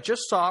 But I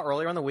just saw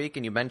earlier in the week,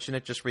 and you mentioned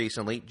it just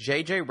recently,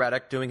 J.J.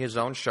 Redick doing his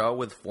own show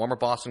with former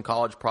Boston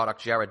College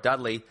product Jared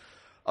Dudley.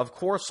 Of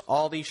course,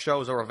 all these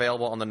shows are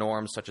available on the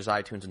norms such as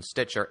iTunes and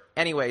Stitcher.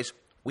 Anyways,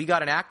 we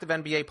got an active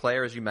NBA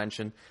player, as you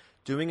mentioned,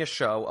 doing a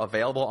show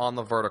available on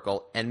The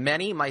Vertical, and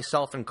many,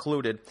 myself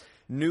included,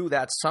 knew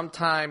that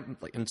sometime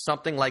in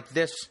something like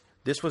this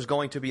was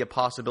going to be a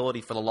possibility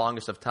for the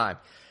longest of time.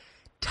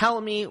 Tell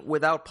me,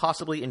 without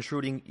possibly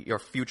intruding your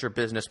future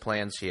business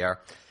plans here,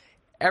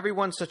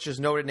 everyone such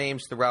as noted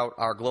names throughout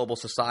our global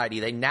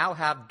society, they now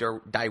have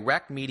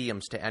direct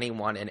mediums to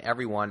anyone and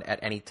everyone at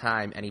any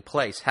time, any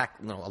place. Heck,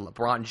 a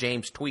LeBron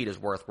James tweet is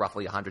worth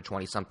roughly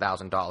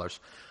 $120,000.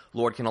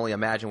 Lord can only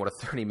imagine what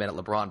a 30-minute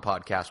LeBron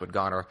podcast would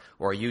garner,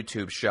 or a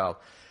YouTube show.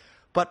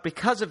 But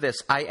because of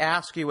this, I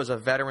ask you, as a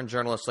veteran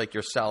journalist like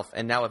yourself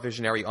and now a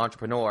visionary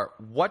entrepreneur,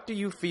 what do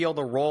you feel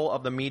the role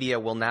of the media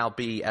will now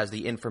be as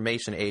the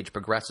information age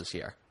progresses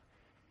here?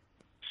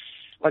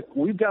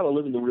 We've got to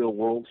live in the real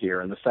world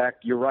here, and the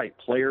fact, you're right,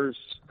 players,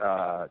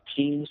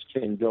 teams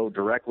can go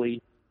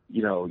directly.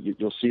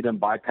 You'll see them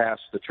bypass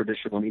the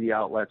traditional media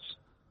outlets.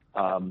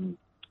 Listen,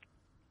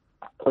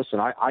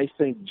 I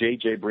think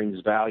JJ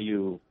brings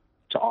value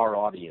to our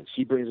audience.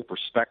 He brings a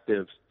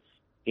perspective,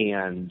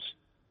 and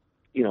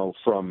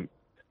from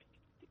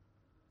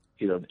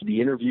the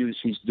interviews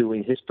he's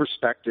doing, his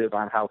perspective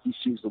on how he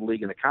sees the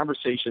league, and the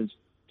conversations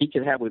he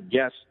can have with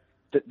guests,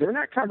 they're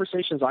not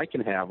conversations I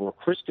can have or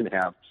Chris can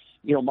have.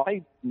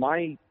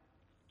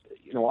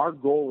 Our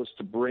goal is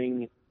to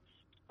bring,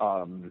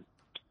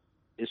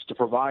 is to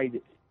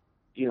provide,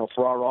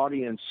 for our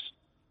audience,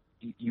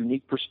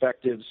 unique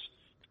perspectives,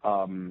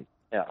 an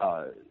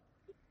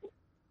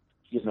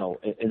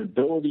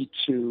ability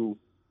to,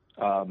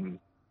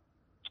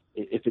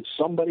 if it's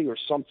somebody or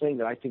something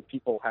that I think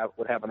people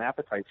would have an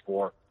appetite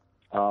for,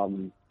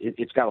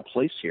 it's got a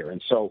place here.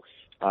 And so,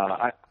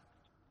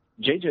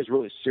 JJ is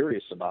really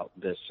serious about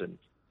this, and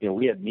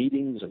we had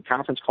meetings and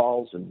conference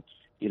calls, and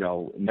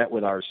met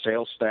with our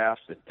sales staff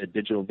at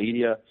Digital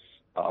Media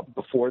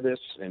before this,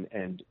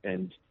 and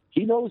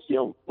he knows,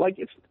 and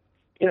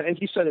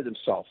he said it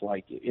himself,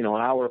 an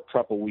hour of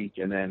prep a week,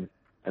 and then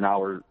an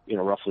hour,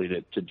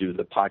 roughly to do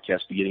the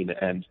podcast beginning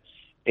to end.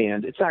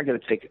 And it's not going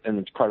to take an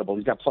incredible.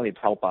 He's got plenty of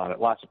help on it,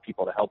 lots of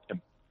people to help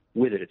him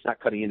with it. It's not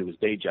cutting into his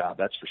day job,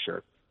 that's for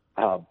sure.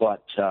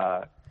 But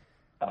to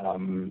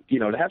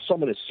have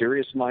someone as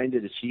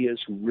serious-minded as he is,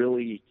 who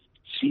really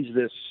sees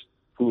this,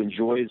 who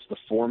enjoys the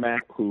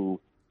format, who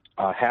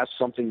has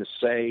something to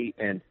say,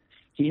 and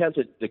he has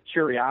the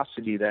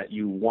curiosity that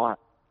you want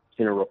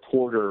in a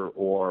reporter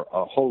or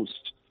a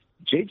host.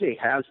 JJ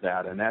has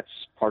that, and that's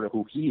part of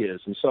who he is.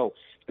 And so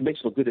it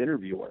makes him a good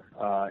interviewer.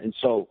 And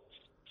so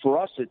for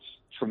us, it's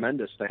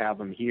tremendous to have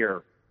him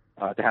here,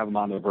 to have him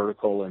on The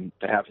Vertical, and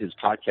to have his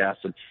podcast.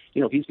 And,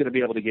 he's going to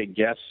be able to get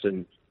guests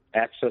and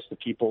access to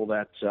people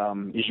that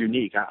is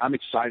unique. I'm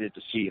excited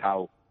to see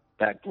how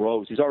that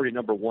grows. He's already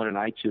number one in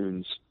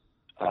iTunes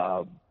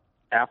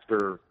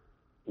after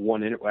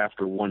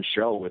one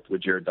show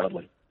with Jared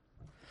Dudley.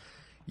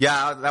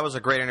 Yeah, that was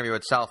a great interview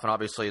itself, and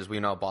obviously, as we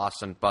know,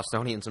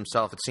 Bostonians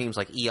himself, it seems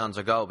like eons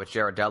ago, but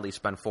Jared Dudley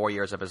spent 4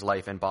 years of his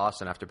life in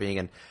Boston after being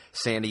in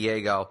San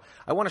Diego.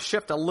 I want to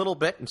shift a little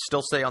bit and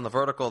still stay on the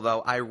vertical, though.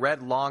 I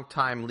read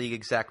longtime league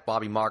exec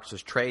Bobby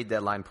Marks' trade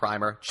deadline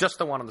primer, just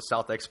the one on the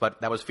Celtics,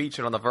 but that was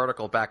featured on the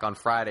vertical back on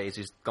Fridays.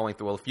 He's going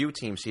through a few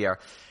teams here.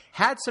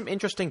 Had some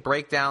interesting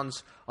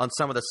breakdowns on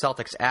some of the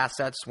Celtics'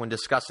 assets when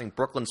discussing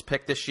Brooklyn's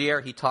pick this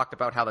year. He talked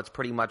about how that's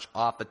pretty much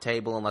off the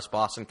table unless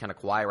Boston can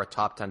acquire a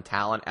top 10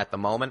 talent at the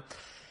moment.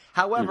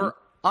 However,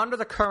 under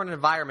the current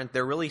environment,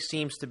 there really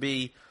seems to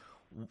be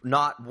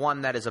not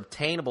one that is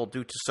obtainable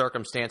due to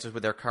circumstances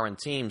with their current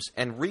teams.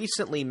 And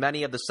recently,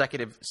 many of the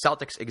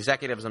Celtics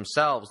executives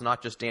themselves,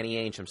 not just Danny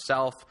Ainge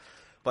himself,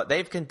 but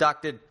they've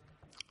conducted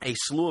a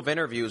slew of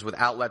interviews with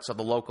outlets of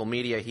the local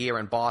media here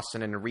in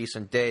Boston in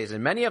recent days.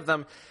 And many of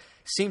them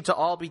seem to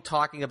all be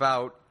talking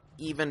about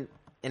even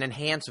an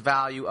enhanced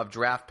value of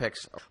draft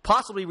picks,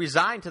 possibly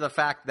resigned to the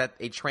fact that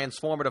a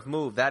transformative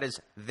move, that is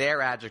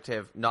their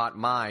adjective, not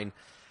mine.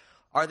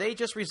 Are they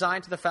just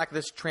resigned to the fact that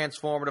this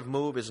transformative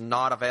move is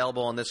not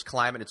available in this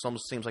climate? It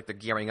almost seems like they're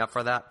gearing up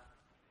for that.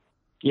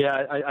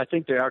 Yeah, I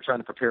think they are trying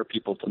to prepare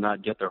people to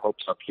not get their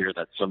hopes up here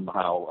that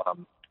somehow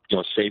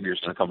Savior's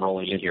going to come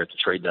rolling in here at the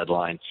trade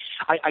deadline.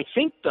 I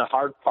think the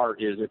hard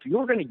part is if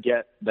you're going to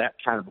get that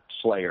kind of a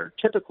player,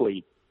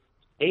 typically,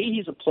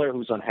 he's a player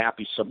who's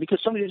unhappy because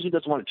somebody usually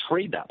doesn't want to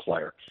trade that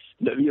player.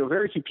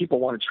 Very few people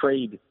want to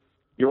trade.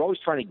 You're always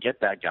trying to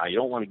get that guy. You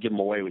don't want to give him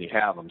away when you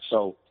have him.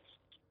 So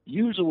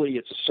usually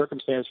it's a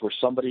circumstance where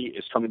somebody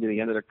is coming to the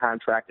end of their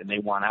contract and they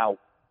want out,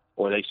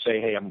 or they say,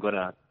 hey, I'm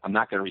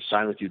not going to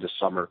re-sign with you this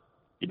summer.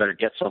 You better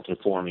get something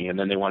for me. And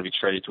then they want to be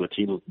traded to a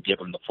team who can give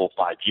them the full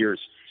 5 years.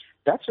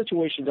 That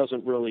situation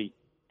doesn't really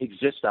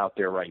exist out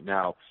there right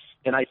now.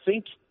 And I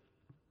think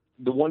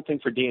the one thing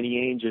for Danny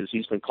Ainge is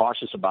he's been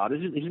cautious about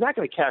is he's not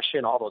going to cash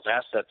in all those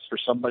assets for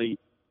somebody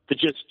to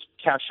just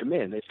cash them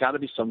in. It's got to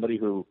be somebody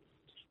who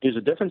is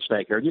a difference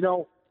maker.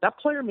 That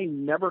player may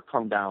never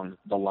come down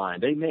the line.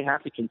 They may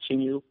have to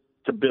continue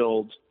to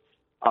build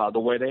the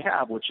way they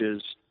have, which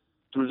is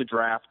through the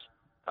draft,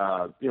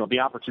 be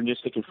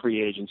opportunistic in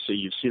free agency.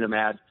 You've seen them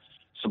add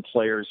some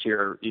players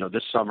here,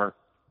 this summer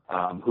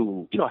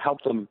who,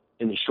 help them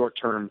in the short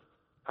term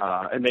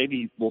and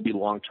maybe will be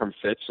long-term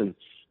fits. And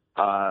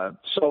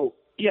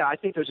I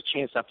think there's a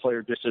chance that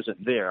player just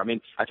isn't there. I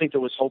mean, I think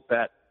there was hope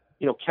that,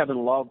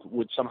 Kevin Love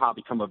would somehow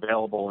become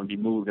available and be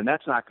moved, and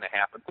that's not going to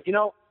happen. But,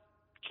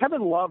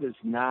 Kevin Love is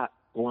not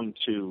going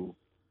to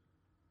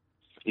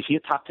 – is he a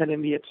top 10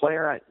 NBA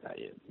player?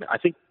 I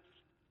think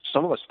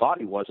some of us thought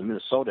he was in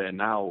Minnesota, and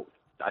now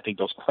I think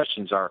those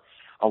questions are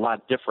a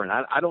lot different.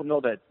 I don't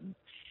know that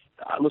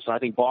listen, I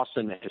think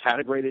Boston has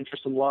had a great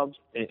interest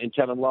in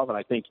Kevin Love, and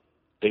I think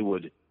they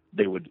would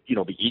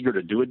be eager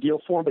to do a deal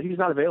for him, but he's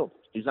not available.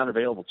 He's not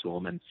available to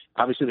them. And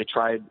obviously they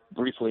tried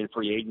briefly in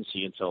free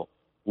agency until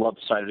Love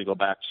decided to go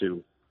back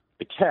to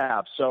the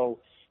Cavs. So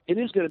it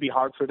is going to be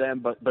hard for them,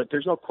 but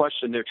there's no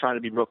question they're trying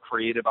to be real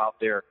creative out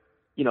there.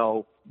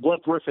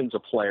 Blake Griffin's a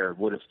player.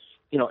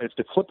 If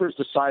the Clippers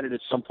decided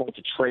at some point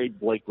to trade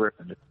Blake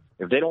Griffin,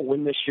 if they don't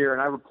win this year,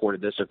 and I reported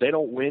this, if they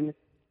don't win,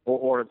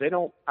 or if they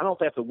don't, I don't know if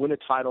they have to win a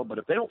title, but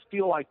if they don't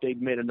feel like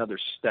they've made another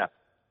step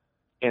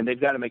and they've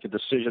got to make a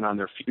decision on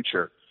their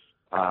future,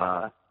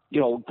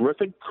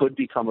 Griffin could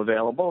become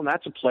available. And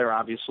that's a player,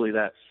 obviously,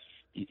 that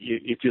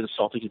if you're the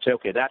Celtics, you'd say,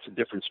 okay, that's a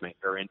difference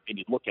maker, and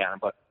you'd look at him.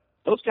 But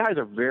those guys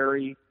are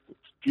very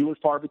few and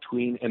far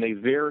between, and they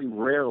very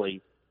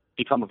rarely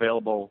become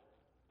available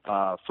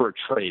for a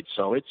trade.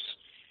 So it's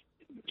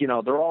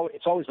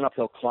always an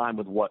uphill climb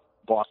with what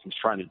Boston's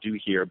trying to do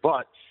here.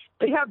 But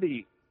they have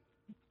the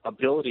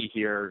ability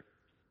here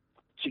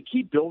to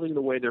keep building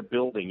the way they're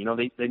building.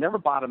 They never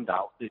bottomed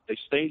out. They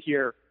stayed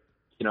here.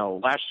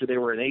 Last year they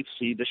were an 8th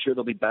seed. This year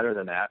they'll be better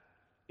than that.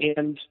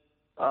 And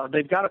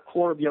they've got a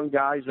core of young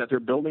guys that they're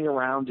building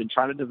around and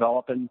trying to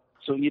develop. And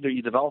so either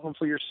you develop them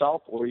for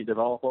yourself or you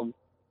develop them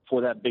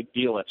for that big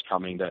deal that's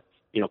coming. That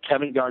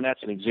Kevin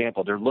Garnett's an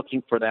example. They're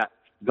looking for that.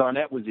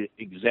 Garnett was the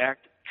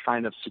exact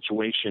kind of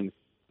situation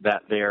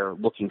that they're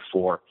looking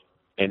for,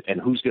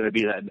 and who's going to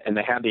be that. And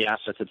they have the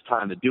assets at the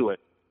time to do it.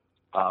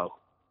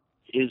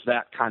 Is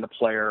that kind of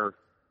player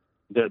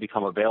going to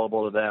become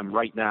available to them?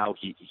 Right now,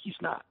 he's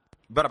not.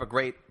 You brought up a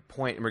great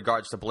point in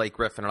regards to Blake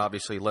Griffin, and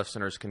obviously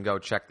listeners can go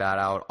check that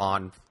out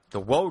on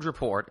the Woj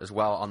Report as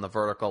well, on the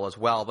Vertical as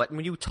well. But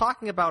when you're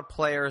talking about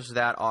players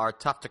that are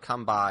tough to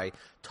come by,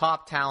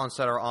 top talents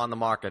that are on the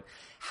market,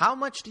 how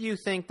much do you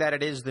think that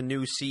it is the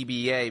new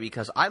CBA?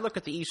 Because I look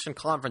at the Eastern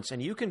Conference,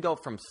 and you can go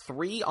from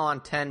 3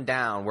 on 10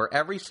 down, where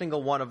every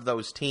single one of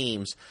those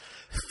teams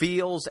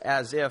feels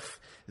as if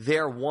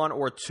they're 1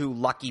 or 2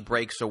 lucky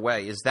breaks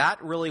away. Is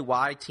that really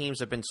why teams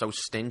have been so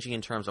stingy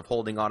in terms of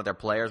holding on to their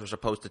players, as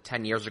opposed to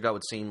 10 years ago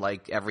it seemed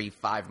like every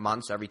 5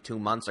 months, every 2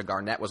 months, a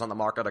Garnett was on the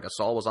market, a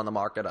Gasol was on the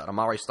market, an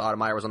Amari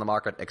Stoudemire was on the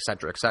market, et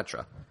cetera, et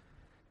cetera?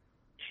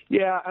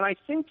 Yeah, and I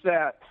think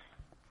that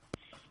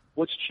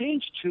what's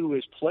changed, too,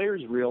 is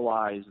players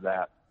realize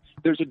that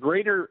there's a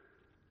greater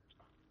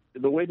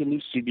the way the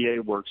new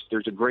CBA works,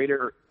 there's a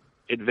greater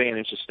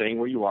advantage to staying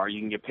where you are. You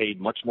can get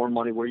paid much more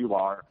money where you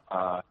are.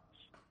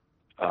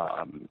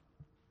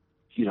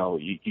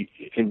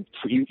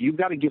 You've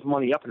got to give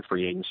money up in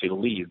free agency to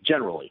leave,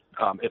 generally.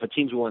 If a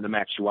team's willing to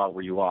max you out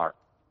where you are,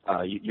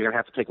 you're going to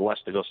have to take less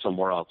to go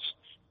somewhere else.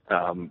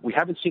 We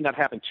haven't seen that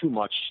happen too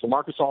much.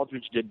 LaMarcus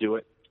Aldridge did do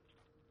it,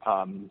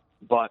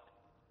 but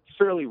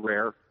fairly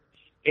rare.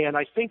 And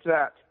I think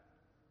that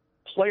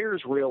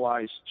players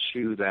realize,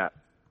 too, that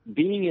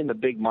being in the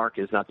big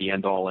market is not the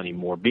end-all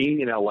anymore.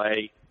 Being in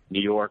L.A.,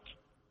 New York,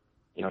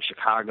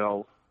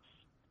 Chicago,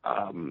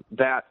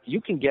 that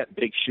you can get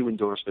big shoe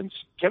endorsements.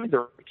 Kevin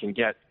Durant can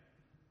get,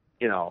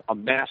 a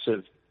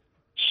massive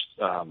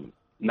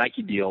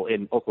Nike deal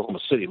in Oklahoma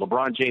City.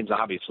 LeBron James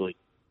obviously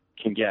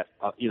can get,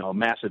 a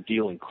massive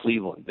deal in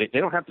Cleveland. They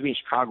don't have to be in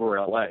Chicago or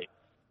L.A.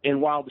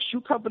 And while the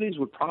shoe companies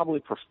would probably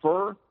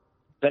prefer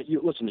that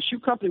the shoe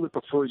company would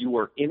prefer you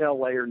were in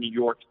L.A. or New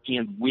York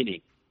and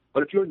winning.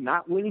 But if you're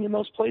not winning in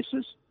those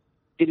places,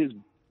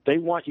 they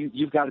want you.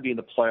 You've got to be in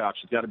the playoffs.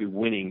 You've got to be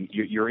winning.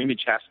 Your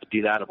image has to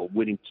be that of a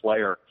winning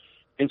player.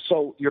 And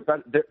so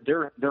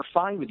they're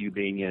fine with you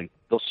being in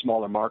those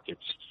smaller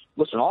markets.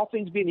 Listen, all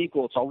things being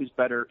equal, it's always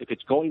better. If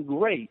it's going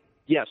great,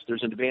 yes,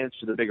 there's an advantage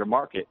to the bigger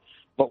market.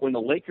 But when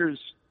the Lakers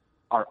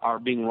are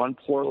being run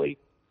poorly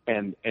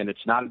and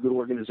it's not a good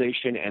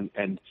organization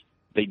and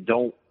they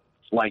don't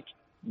like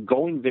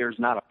going there is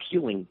not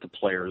appealing to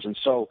players. And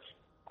so,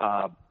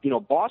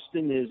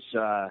 Boston is,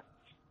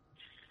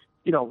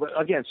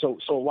 again, so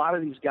a lot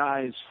of these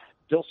guys,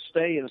 they'll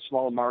stay in a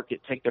smaller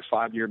market, take their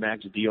 5-year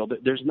max deal.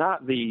 There's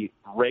not the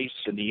race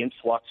and the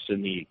influx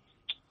and the,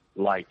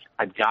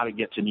 I've got to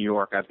get to New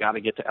York, I've got to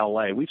get to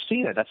L.A. We've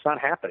seen it. That's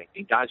not happening.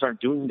 And guys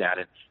aren't doing that.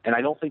 And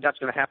I don't think that's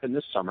going to happen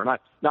this summer.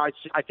 I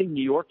think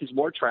New York is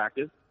more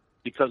attractive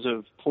because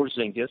of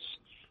Porzingis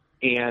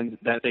and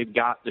that they've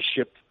got the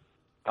ship.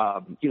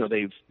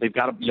 They've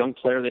got a young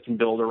player they can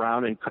build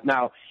around. And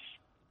now,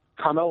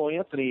 Carmelo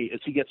Anthony,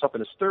 as he gets up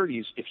in his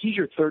 30s, if he's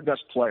your third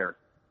best player,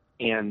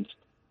 and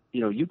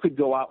you could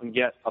go out and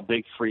get a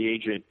big free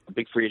agent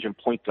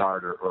point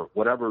guard or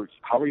whatever,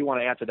 however you want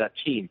to add to that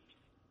team.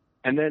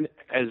 And then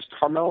as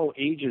Carmelo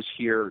ages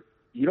here,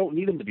 you don't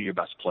need him to be your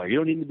best player. You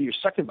don't need him to be your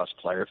second best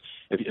player.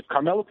 If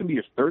Carmelo can be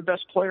your third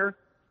best player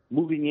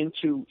moving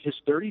into his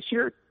 30s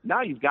here,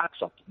 now you've got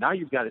something. Now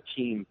you've got a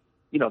team,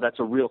 that's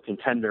a real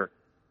contender.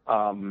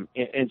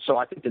 And so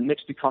I think the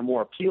Knicks become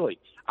more appealing.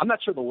 I'm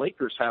not sure the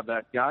Lakers have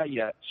that guy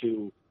yet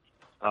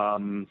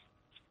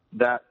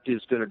that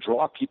is going to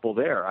draw people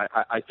there.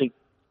 I think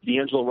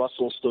D'Angelo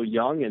Russell is still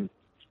young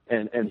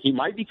and he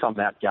might become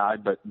that guy,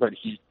 but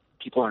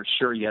people aren't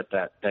sure yet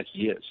that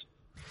he is.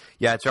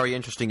 Yeah, it's very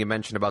interesting you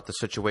mentioned about the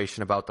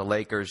situation about the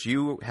Lakers.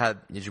 You had,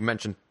 as you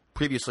mentioned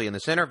previously in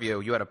this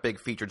interview, you had a big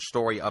featured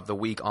story of the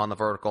week on The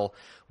Vertical,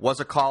 was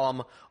a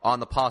column on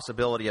the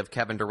possibility of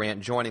Kevin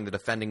Durant joining the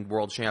defending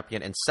world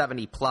champion and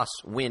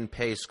 70-plus win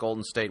pace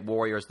Golden State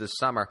Warriors this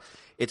summer.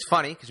 It's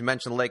funny, because you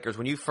mentioned the Lakers.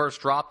 When you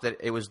first dropped it,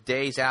 it was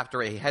days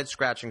after a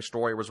head-scratching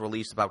story was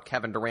released about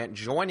Kevin Durant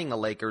joining the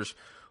Lakers,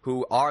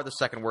 who are the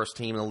second-worst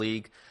team in the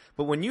league.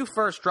 But when you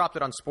first dropped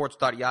it on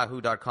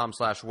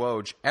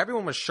sports.yahoo.com/Woj,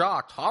 everyone was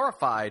shocked,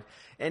 horrified,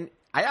 and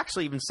I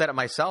actually even said it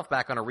myself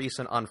back on a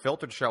recent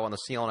Unfiltered show on the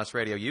CLNS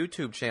Radio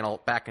YouTube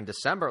channel back in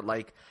December,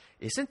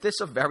 isn't this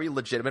a very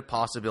legitimate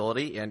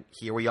possibility? And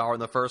here we are in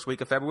the first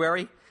week of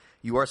February.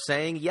 You are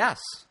saying yes.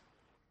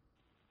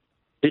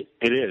 It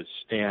is.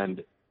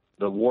 And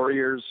the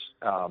Warriors,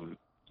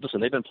 listen,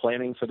 they've been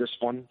planning for this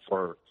one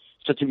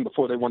since even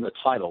before they won the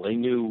title. They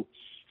knew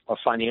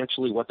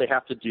financially what they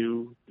have to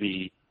do,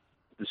 the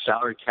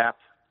salary cap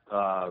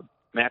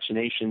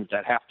machinations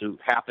that have to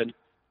happen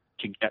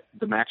to get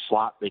the max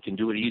slot. They can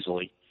do it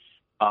easily.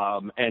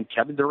 And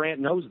Kevin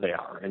Durant knows they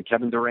are. And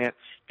Kevin Durant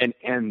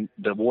and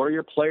the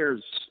Warrior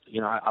players,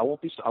 I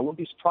won't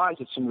be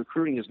surprised if some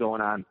recruiting is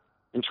going on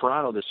in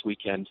Toronto this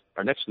weekend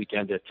or next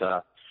weekend at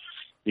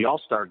the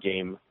All-Star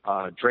game.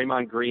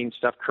 Draymond Green,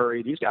 Steph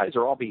Curry, these guys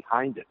are all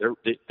behind it.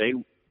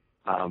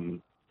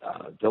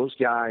 Those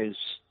guys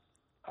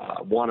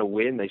want to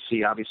win. They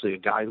see obviously a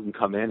guy who can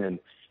come in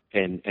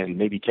and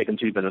maybe take them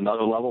to even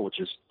another level,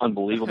 which is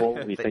unbelievable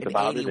when you think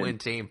about it. 80-win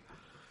team.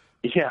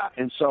 Yeah,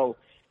 and so,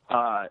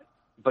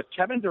 but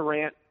Kevin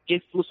Durant,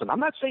 listen, I'm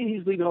not saying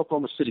he's leaving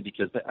Oklahoma City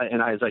because,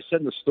 as I said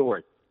in the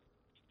story,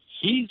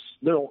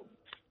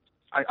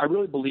 I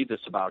really believe this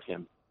about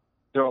him.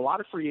 There are a lot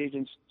of free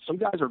agents. Some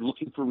guys are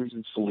looking for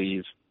reasons to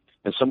leave,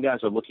 and some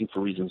guys are looking for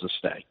reasons to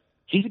stay.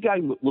 He's a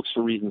guy who looks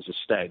for reasons to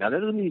stay. Now,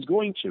 that doesn't mean he's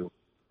going to,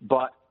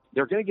 but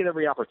they're going to get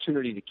every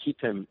opportunity to keep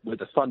him with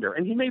the Thunder,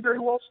 and he may very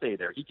well stay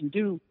there. He can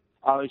do,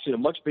 obviously, a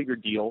much bigger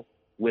deal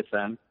with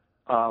them,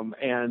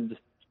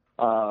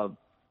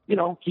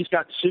 he's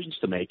got decisions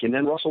to make, and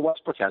then Russell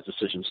Westbrook has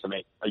decisions to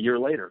make a year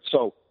later.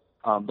 So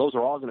those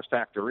are all going to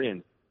factor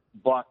in.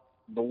 But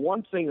the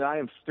one thing that I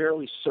am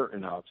fairly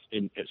certain of,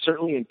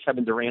 certainly in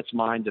Kevin Durant's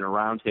mind and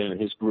around him and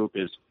his group,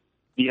 is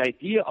the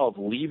idea of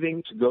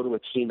leaving to go to a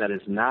team that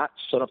is not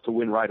set up to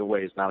win right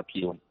away is not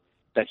appealing.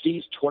 That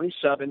he's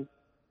 27,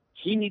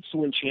 he needs to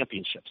win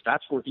championships.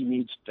 That's where he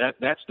needs that.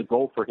 That's the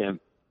goal for him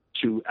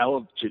to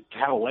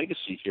have a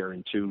legacy here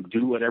and to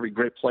do what every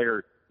great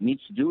player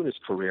needs to do in his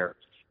career.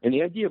 And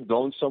the idea of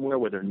going somewhere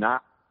where they're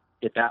not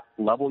at that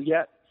level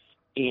yet,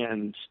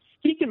 and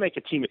he can make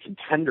a team a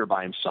contender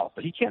by himself,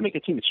 but he can't make a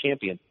team a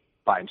champion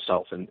by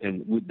himself,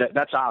 and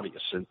that's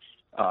obvious. And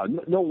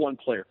no one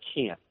player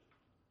can.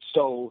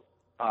 So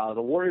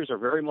the Warriors are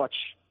very much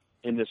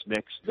in this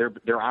mix.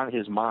 They're on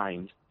his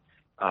mind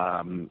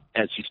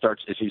as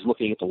he's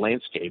looking at the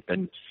landscape,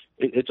 and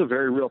it's a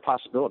very real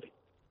possibility.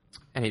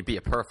 And he'd be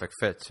a perfect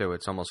fit too.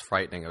 It's almost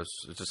frightening. You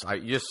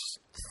just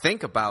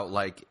think about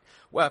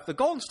if the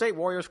Golden State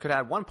Warriors could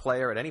have one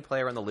player at any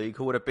player in the league,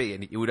 who would it be?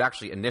 And you would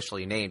actually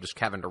initially name just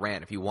Kevin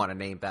Durant if you want to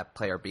name that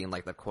player being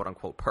like the quote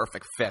unquote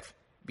perfect fit.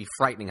 It'd be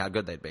frightening how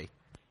good they'd be.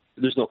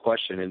 There's no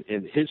question,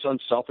 and his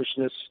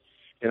unselfishness,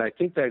 and I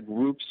think that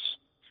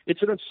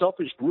it's an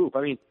unselfish group.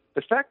 I mean,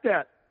 the fact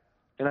that,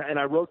 and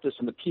I wrote this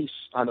in the piece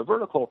on the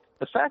Vertical,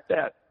 the fact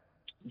that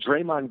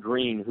Draymond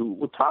Green, who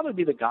would probably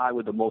be the guy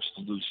with the most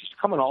to lose, he's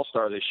become an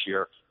all-star this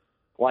year,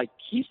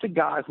 he's the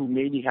guy who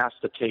maybe has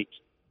to take,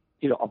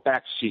 a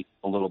back seat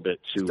a little bit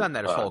to he's done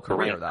that his whole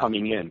career, though.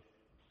 Coming in.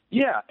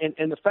 Yeah,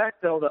 and the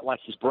fact, though, that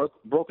he's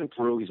broken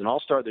through, he's an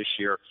all-star this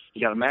year, he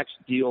got a max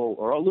deal,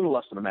 or a little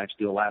less than a max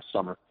deal last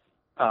summer.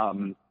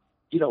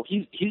 He's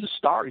a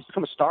star. He's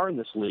become a star in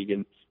this league.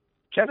 And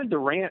Kevin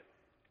Durant,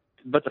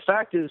 but the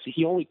fact is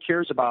he only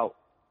cares about,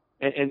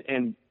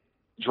 and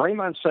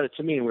Draymond said it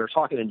to me, and we were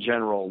talking in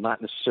general,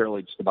 not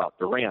necessarily just about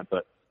Durant,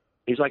 but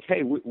he's like,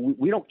 hey,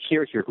 we don't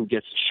care here who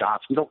gets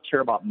shots. We don't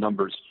care about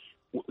numbers.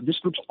 This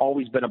group's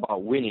always been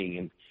about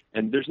winning,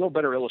 and there's no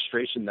better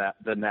illustration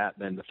than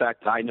the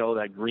fact that I know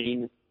that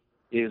Green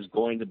is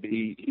going to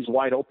be, he's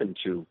wide open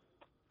to,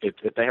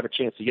 if they have a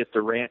chance to get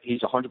Durant,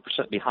 he's 100%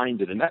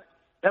 behind it. And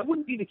that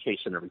wouldn't be the case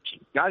in every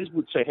team. Guys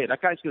would say, hey,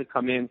 that guy's going to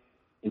come in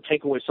and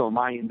take away some of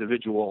my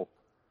individual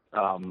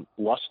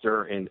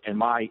luster and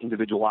my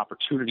individual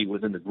opportunity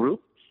within the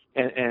group.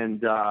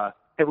 And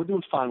hey, we're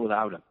doing fine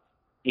without him.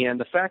 And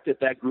the fact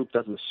that group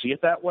doesn't see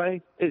it that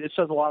way, it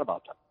says a lot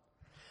about them.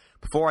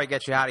 Before I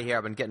get you out of here,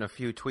 I've been getting a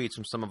few tweets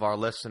from some of our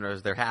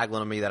listeners. They're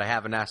haggling me that I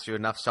haven't asked you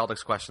enough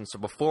Celtics questions. So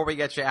before we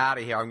get you out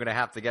of here, I'm going to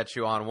have to get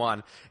you on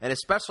one. And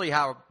especially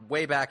how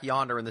way back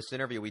yonder in this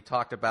interview, we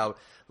talked about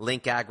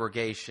link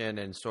aggregation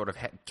and sort of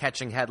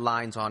catching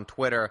headlines on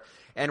Twitter.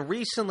 And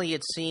recently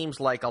it seems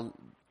like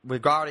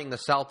regarding the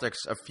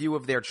Celtics, a few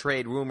of their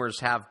trade rumors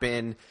have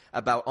been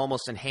about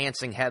almost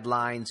enhancing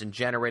headlines and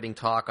generating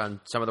talk on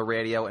some of the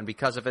radio. And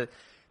because of it,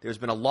 there's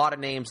been a lot of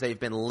names they've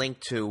been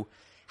linked to.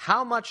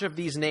 How much of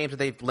these names that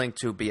they've linked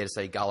to, be it,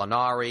 say,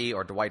 Gallinari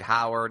or Dwight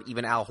Howard,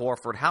 even Al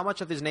Horford, how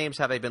much of these names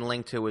have they been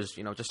linked to as,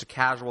 just a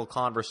casual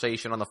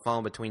conversation on the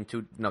phone between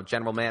two,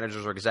 general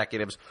managers or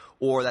executives,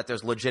 or that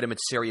there's legitimate,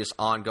 serious,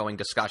 ongoing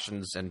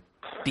discussions and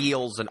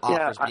deals and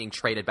offers being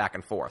traded back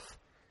and forth?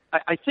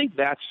 I think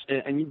that's,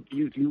 and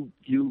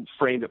you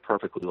framed it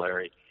perfectly,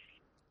 Larry.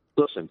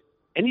 Listen,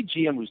 any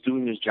GM who's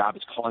doing his job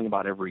is calling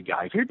about every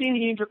guy. If you're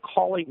Danny Ainge, you're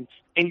calling,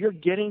 and you're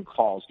getting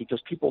calls because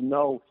people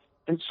know,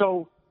 and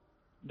so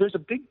there's a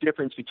big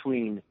difference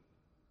between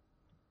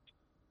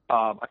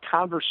a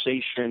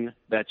conversation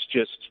that's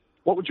just,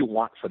 what would you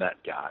want for that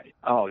guy?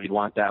 Oh, you'd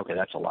want that? Okay,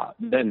 that's a lot.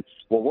 Then,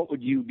 well, what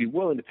would you be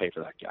willing to pay for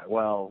that guy?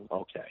 Well,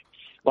 okay.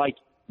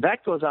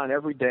 That goes on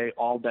every day,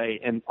 all day.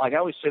 And I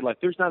always say,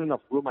 there's not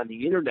enough room on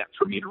the internet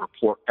for me to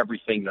report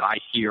everything that I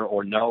hear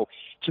or know.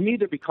 To me,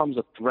 there becomes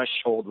a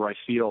threshold where I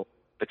feel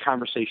the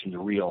conversation's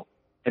real,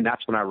 and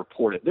that's when I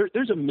report it.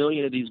 There's a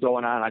million of these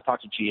going on. I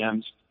talk to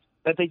GMs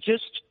that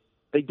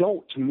they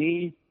don't, to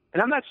me,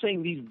 and I'm not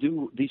saying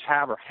these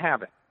have or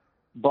haven't,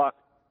 but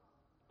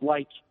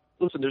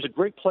listen, there's a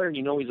great player and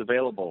he's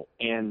available,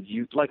 and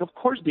of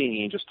course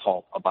Danny Ainge has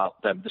talked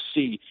about them to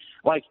see,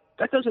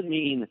 that doesn't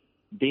mean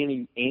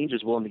Danny Ainge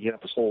is willing to get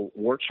up his whole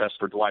war chest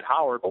for Dwight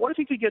Howard, but what if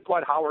he could get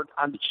Dwight Howard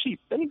on the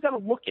cheap? Then he's got to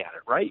look at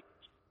it, right?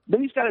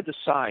 Then he's got to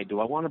decide, do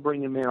I want to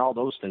bring him in, all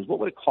those things? What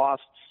would it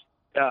cost?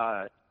 Do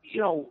I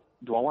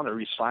want to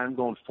re-sign him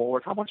going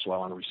forward? How much do I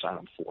want to re-sign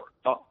him for?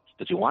 Oh,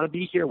 does he want to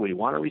be here? Would he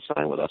want to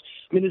re-sign with us?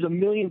 I mean, there's a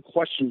million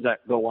questions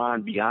that go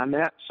on beyond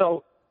that.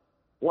 So,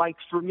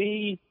 for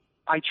me,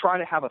 I try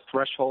to have a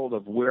threshold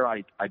of where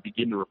I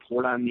begin to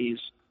report on these.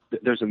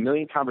 There's a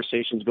million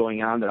conversations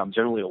going on that I'm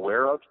generally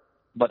aware of,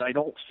 but I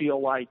don't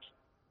feel I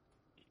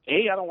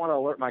don't want to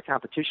alert my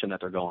competition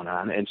that they're going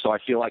on. And so I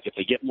feel like if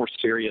they get more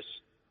serious,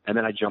 and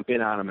then I jump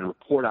in on them and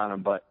report on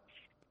them. But,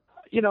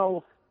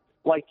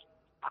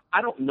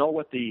 I don't know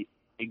what the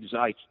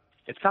exact,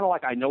 it's kind of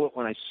like I know it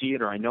when I see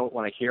it or I know it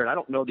when I hear it. I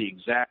don't know the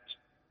exact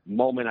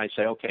moment I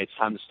say, okay, it's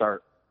time to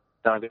start,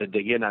 that I'm going to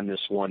dig in on this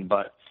one.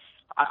 But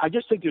I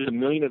just think there's a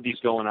million of these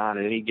going on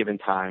at any given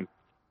time.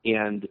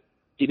 And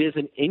it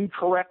isn't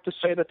incorrect to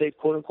say that they've,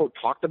 quote unquote,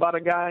 talked about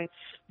a guy,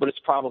 but it's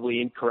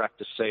probably incorrect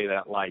to say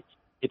that,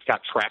 it's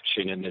got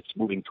traction and it's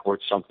moving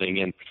towards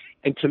something.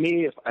 And to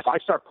me, if I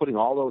start putting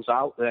all those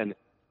out, then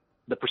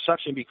the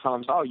perception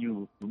becomes, oh,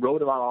 you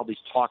wrote about all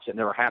these talks that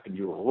never happened.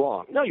 You were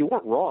wrong. No, you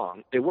weren't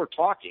wrong. They were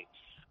talking.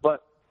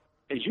 But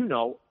as you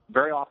know,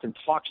 very often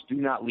talks do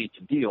not lead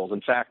to deals.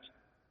 In fact,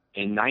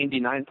 in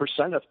 99%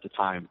 of the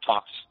time,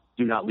 talks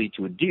do not lead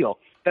to a deal.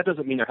 That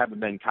doesn't mean there haven't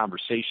been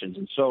conversations.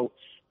 And so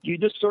you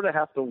just sort of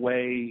have to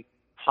weigh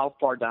how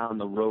far down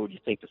the road you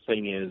think the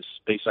thing is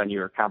based on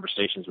your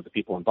conversations with the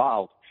people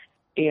involved.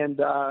 And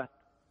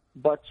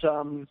but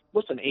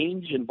listen,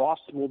 Ainge and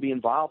Boston will be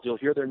involved. You'll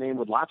hear their name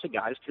with lots of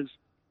guys because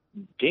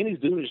Danny's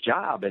doing his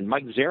job, and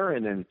Mike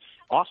Zarin and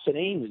Austin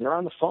Ames, they're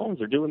on the phones.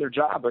 They're doing their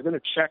job. They're going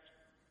to check.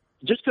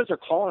 Just because they're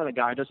calling a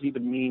guy doesn't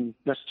even mean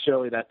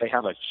necessarily that they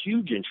have a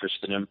huge interest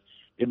in him.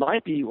 It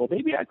might be, well,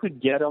 maybe I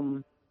could get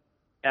him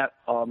at,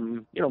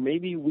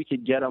 maybe we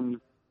could get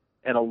him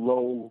at a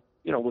low,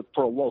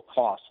 for a low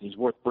cost. He's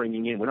worth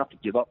bringing in. We don't have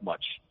to give up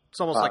much. It's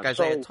almost like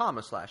Isaiah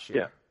Thomas last year.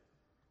 Yeah.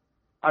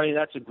 I mean,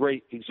 that's a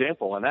great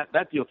example. And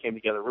that deal came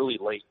together really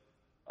late,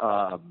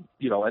 at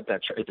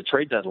the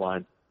trade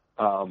deadline.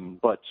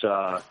 But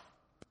I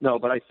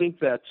think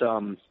that,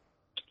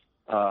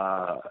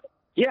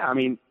 I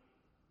mean,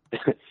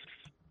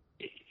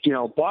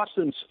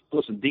 Boston's,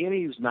 listen,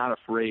 Danny's not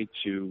afraid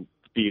to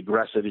be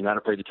aggressive. He's not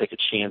afraid to take a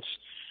chance.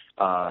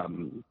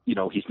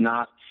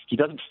 He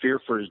doesn't fear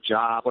for his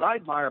job. What I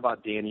admire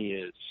about Danny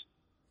is,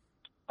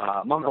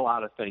 among a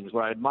lot of things,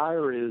 what I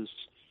admire is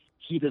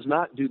he does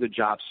not do the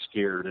job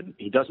scared, and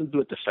he doesn't do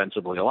it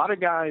defensively. A lot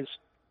of guys,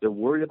 they're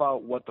worried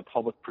about what the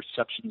public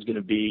perception is going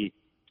to be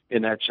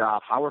in that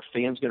job. How are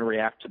fans going to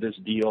react to this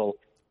deal?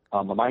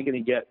 Am I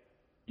going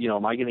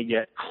to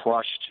get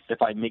crushed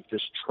if I make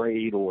this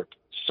trade or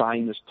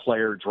sign this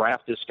player,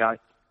 draft this guy?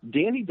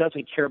 Danny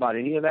doesn't care about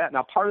any of that.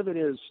 Now, part of it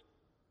is,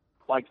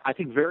 I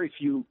think very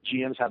few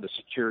GMs have the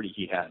security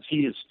he has.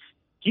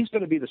 He's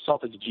going to be the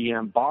Celtics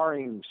GM,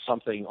 barring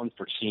something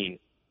unforeseen.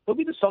 He'll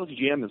be the Celtics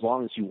GM as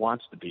long as he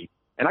wants to be.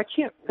 And I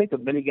can't think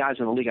of many guys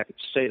in the league I could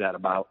say that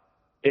about.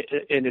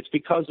 And it's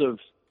because of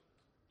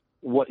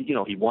what,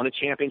 he won a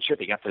championship.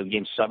 He got to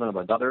game 7 of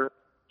another.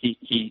 He's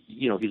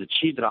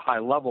achieved at a high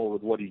level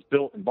with what he's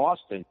built in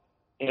Boston,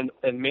 and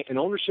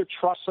ownership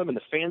trusts him, and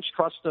the fans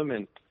trust him,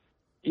 and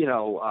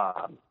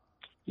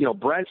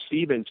Brad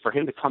Stevens, for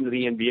him to come to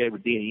the NBA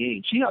with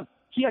Danny Ainge,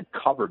 he had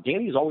cover.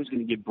 Danny's always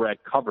going to give Brad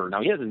cover.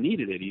 Now he hasn't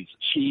needed it; he's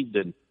achieved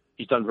and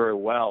he's done very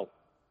well.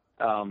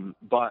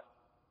 But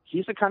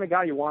he's the kind of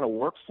guy you want to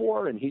work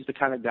for, and he's the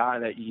kind of guy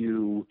that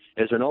you,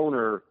 as an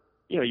owner,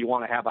 you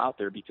want to have out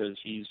there because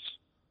he's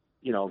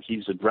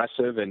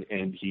aggressive and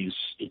he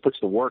puts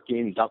the work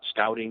in. He's out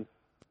scouting.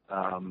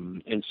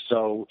 And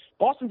so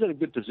Boston's in a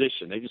good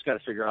position. They just got to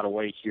figure out a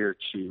way here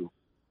to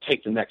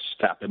take the next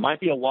step. It might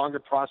be a longer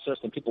process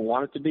than people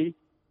want it to be.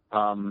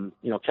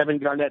 Kevin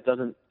Garnett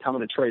doesn't come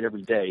in a trade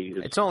every day.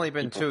 It's only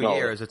been 2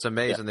 years. It's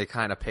amazing the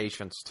kind of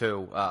patience,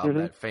 too,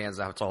 that fans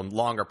have. It's a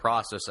longer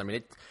process. I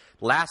mean,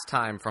 last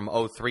time from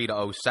 03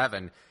 to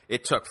 07,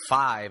 it took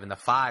 5, and the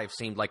 5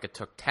 seemed like it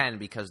took 10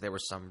 because there were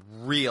some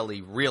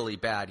really, really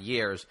bad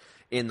years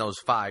in those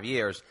 5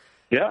 years.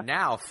 Yeah.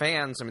 Now,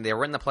 fans, they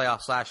were in the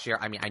playoffs last year.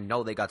 I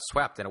know they got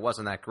swept, and it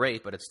wasn't that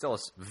great, but it's still a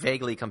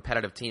vaguely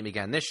competitive team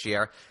again this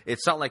year.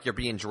 It's not like you're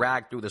being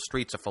dragged through the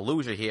streets of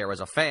Fallujah here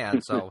as a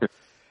fan, so...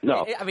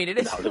 No, it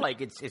is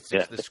it's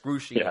just an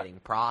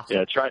excruciating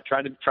process. Yeah,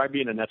 try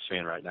being a Nets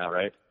fan right now,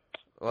 right?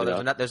 Well,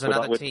 there's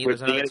another team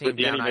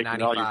down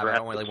I-95. I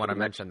don't really want to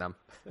mention them.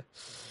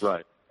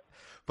 Right.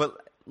 But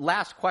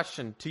last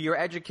question to your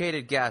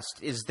educated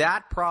guest: is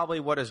that probably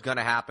what is going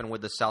to happen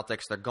with the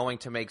Celtics? They're going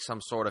to make some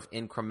sort of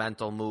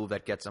incremental move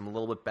that gets them a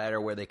little bit better,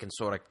 where they can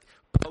sort of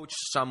poach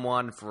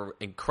someone for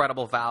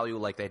incredible value,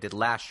 like they did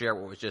last year,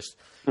 where it was just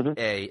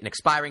an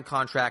expiring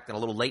contract and a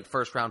little late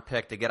first-round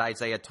pick to get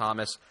Isaiah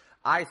Thomas.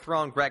 I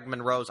throw in Greg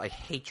Monroe's. I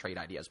hate trade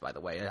ideas, by the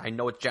way. I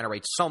know it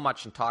generates so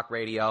much in talk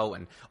radio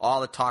and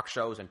all the talk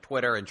shows and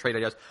Twitter and trade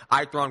ideas.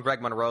 I throw in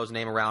Greg Monroe's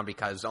name around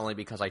because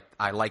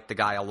I like the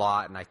guy a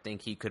lot, and I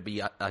think he could be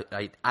a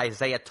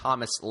Isaiah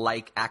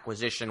Thomas-like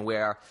acquisition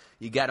where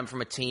you get him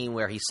from a team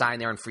where he signed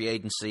there in free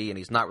agency and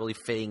he's not really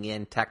fitting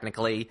in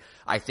technically.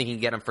 I think you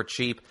can get him for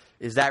cheap.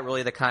 Is that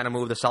really the kind of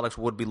move the Celtics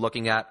would be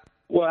looking at?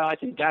 Well, I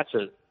think that's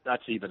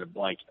even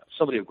like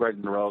somebody of Greg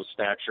Monroe's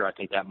stature. I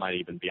think that might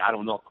even be. I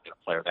don't know if we're going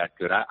to player that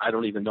good. I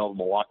don't even know if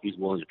Milwaukee's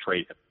willing to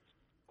trade him.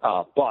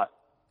 But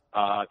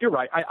you're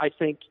right. I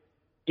think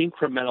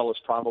incremental is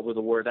probably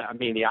the word.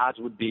 The odds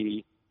would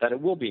be that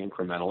it will be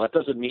incremental. That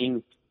doesn't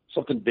mean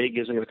something big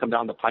isn't going to come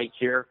down the pike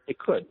here. It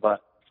could,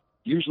 but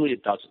usually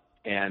it doesn't.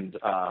 And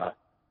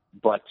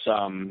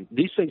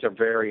these things are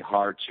very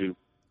hard to.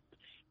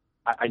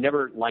 I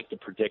never like to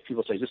predict.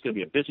 People say, is this going to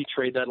be a busy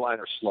trade deadline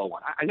or slow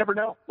one? I never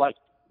know.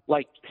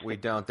 Like we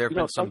don't. There have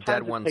been some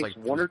dead ones like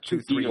 1 or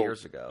 2 3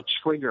 years ago to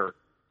trigger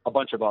a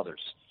bunch of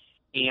others,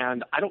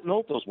 and I don't know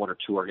if those 1 or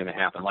 2 are going to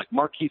happen. Like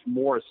Markieff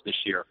Morris this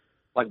year,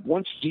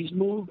 once he's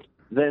moved,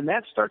 then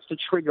that starts to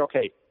trigger.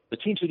 Okay, the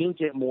teams who didn't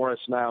get Morris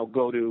now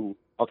go to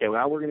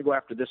now we're going to go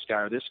after this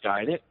guy or this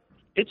guy, and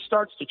it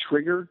starts to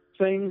trigger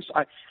things.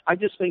 I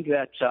just think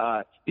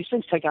that these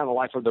things take on a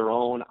life of their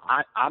own.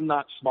 I'm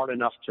not smart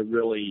enough to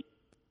really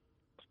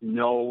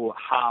know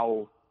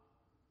how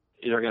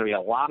there going to be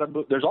a lot of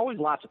 – there's always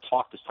lots of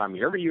talk this time of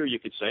year. Every year you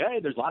could say, hey,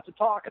 there's lots of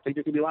talk. I think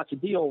there could be lots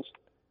of deals.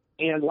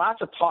 And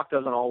lots of talk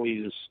doesn't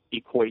always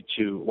equate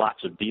to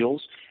lots of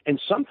deals.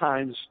 And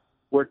sometimes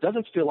where it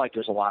doesn't feel like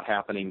there's a lot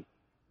happening,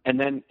 and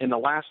then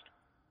all of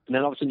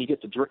a sudden you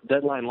get the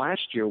deadline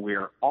last year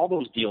where all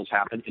those deals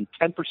happen and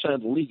 10%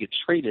 of the league gets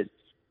traded,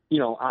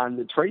 on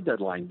the trade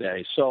deadline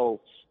day. So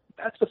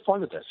that's the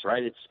fun of this,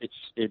 right?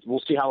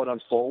 We'll see how it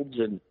unfolds,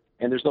 and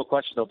there's no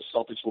question that the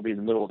Celtics will be in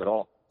the middle of it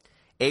all.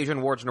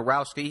 Adrian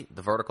Wojnarowski,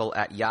 the Vertical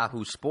at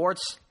Yahoo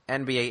Sports,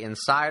 NBA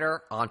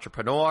insider,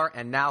 entrepreneur,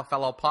 and now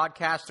fellow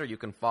podcaster. You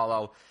can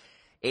follow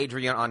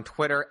Adrian on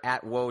Twitter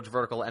at Woj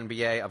Vertical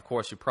NBA. Of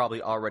course, you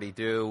probably already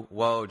do.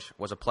 Woj,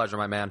 was a pleasure,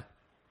 my man.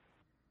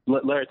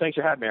 Larry, thanks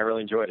for having me. I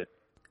really enjoyed it.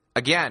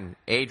 Again,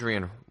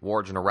 Adrian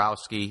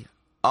Wojnarowski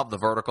of the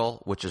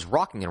Vertical, which is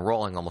rocking and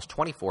rolling almost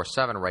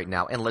 24/7 right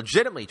now, and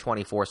legitimately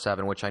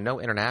 24/7, which I know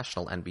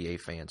international NBA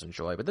fans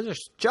enjoy. But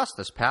just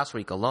this past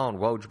week alone,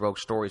 Woj broke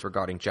stories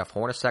regarding Jeff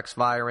Hornacek's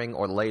firing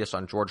or the latest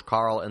on George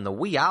Karl in the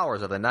wee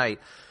hours of the night.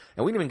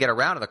 And we didn't even get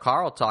around to the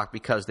Karl talk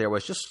because there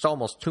was just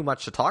almost too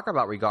much to talk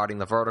about regarding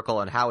the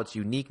Vertical and how its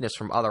uniqueness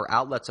from other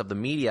outlets of the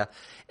media,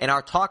 and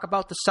our talk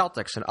about the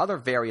Celtics and other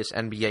various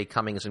NBA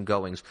comings and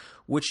goings,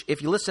 which,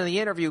 if you listen to the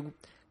interview,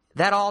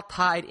 that all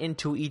tied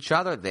into each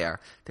other there.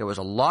 There was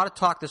a lot of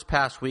talk this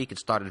past week. It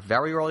started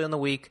very early in the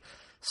week.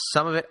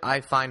 Some of it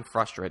I find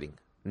frustrating.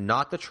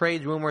 Not the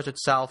trade rumors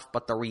itself,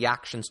 but the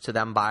reactions to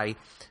them by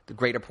the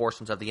greater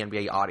portions of the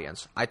NBA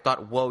audience. I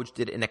thought Woj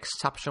did an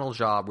exceptional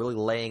job really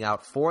laying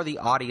out for the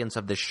audience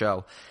of this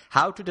show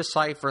how to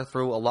decipher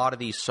through a lot of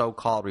these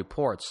so-called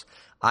reports.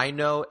 I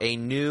know a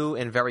new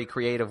and very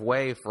creative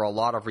way for a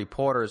lot of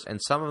reporters,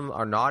 and some of them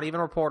are not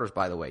even reporters,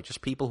 by the way,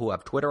 just people who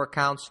have Twitter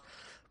accounts.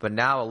 But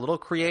now a little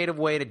creative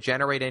way to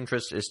generate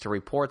interest is to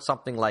report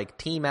something like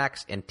Team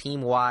X and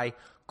Team Y,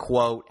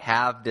 quote,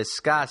 have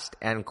discussed,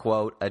 end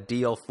quote, a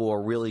deal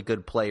for really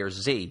good player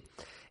Z.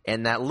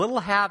 And that little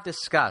have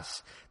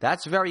discussed,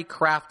 that's very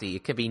crafty.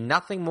 It could be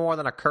nothing more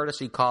than a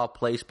courtesy call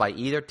placed by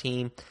either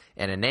team,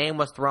 and a name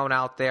was thrown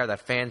out there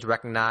that fans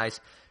recognize.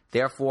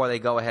 Therefore, they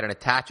go ahead and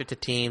attach it to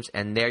teams,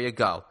 and there you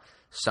go.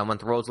 Someone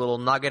throws a little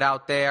nugget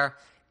out there.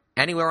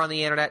 Anywhere on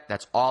the internet,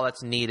 that's all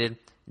that's needed.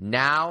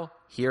 Now,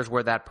 here's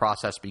where that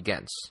process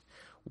begins.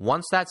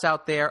 Once that's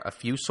out there, a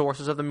few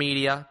sources of the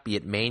media, be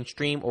it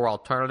mainstream or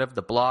alternative,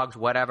 the blogs,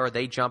 whatever,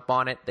 they jump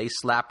on it, they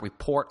slap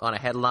report on a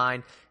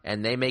headline,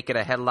 and they make it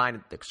a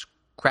headline as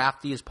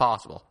crafty as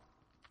possible.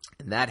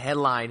 And that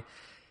headline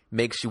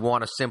makes you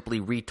want to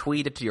simply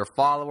retweet it to your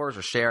followers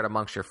or share it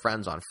amongst your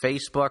friends on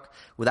Facebook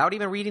without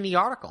even reading the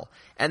article.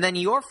 And then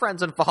your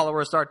friends and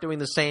followers start doing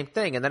the same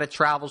thing, and then it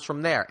travels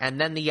from there. And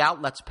then the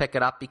outlets pick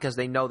it up because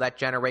they know that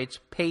generates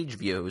page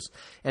views.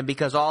 And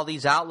because all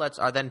these outlets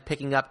are then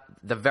picking up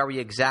the very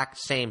exact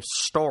same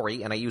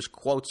story, and I use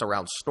quotes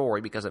around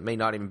story because it may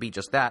not even be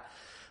just that,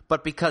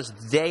 but because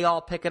they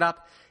all pick it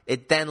up,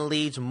 it then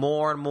leads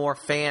more and more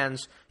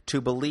fans to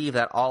believe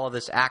that all of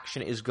this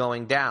action is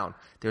going down.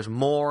 There's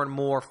more and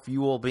more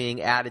fuel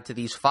being added to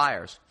these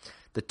fires.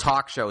 The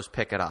talk shows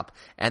pick it up.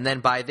 And then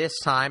by this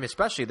time,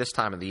 especially this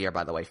time of the year,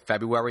 by the way,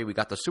 February, we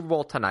got the Super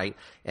Bowl tonight.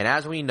 And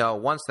as we know,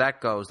 once that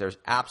goes, there's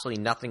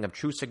absolutely nothing of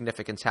true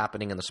significance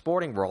happening in the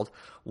sporting world.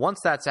 Once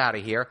that's out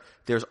of here,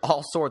 there's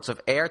all sorts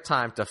of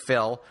airtime to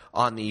fill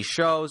on these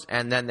shows.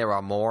 And then there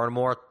are more and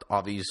more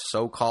of these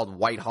so-called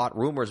white-hot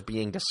rumors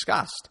being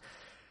discussed.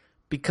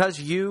 Because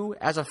you,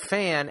 as a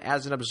fan,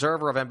 as an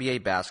observer of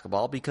NBA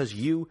basketball, because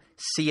you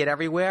see it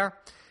everywhere,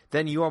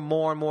 then you are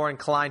more and more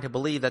inclined to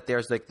believe that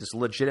there's like this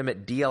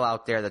legitimate deal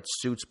out there that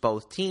suits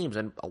both teams,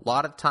 and a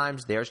lot of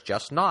times there's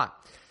just not.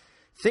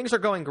 Things are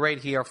going great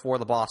here for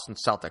the Boston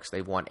Celtics.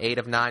 They've won 8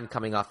 of 9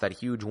 coming off that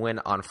huge win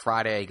on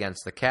Friday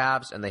against the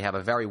Cavs, and they have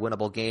a very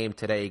winnable game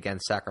today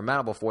against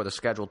Sacramento before the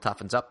schedule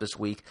toughens up this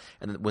week,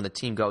 and when the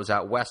team goes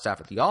out west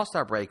after the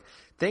All-Star break.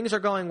 Things are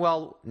going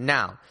well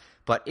now.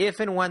 But if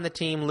and when the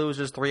team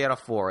loses 3 out of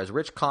 4, as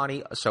Rich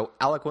Connie so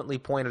eloquently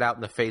pointed out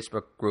in the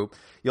Facebook group,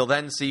 you'll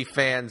then see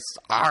fans,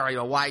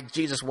 why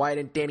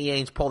didn't Danny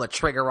Ainge pull the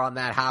trigger on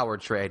that Howard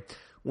trade?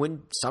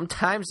 When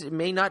sometimes it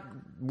may not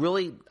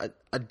really,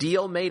 a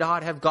deal may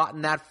not have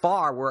gotten that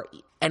far where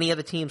any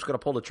other team's going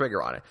to pull the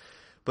trigger on it.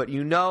 But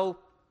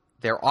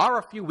there are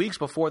a few weeks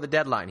before the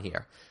deadline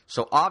here.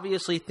 So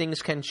obviously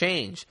things can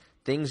change.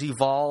 Things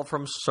evolve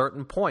from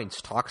certain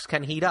points. Talks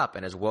can heat up.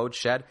 And as Woj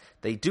said,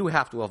 they do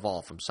have to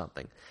evolve from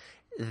something.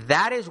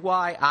 That is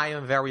why I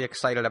am very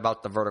excited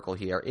about the Vertical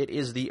here. It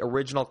is the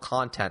original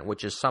content,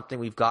 which is something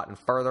we've gotten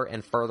further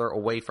and further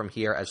away from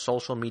here as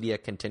social media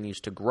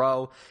continues to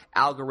grow.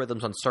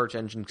 Algorithms on search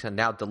engines can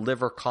now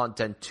deliver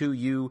content to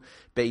you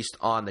based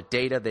on the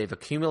data they've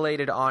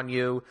accumulated on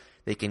you.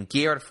 They can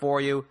gear it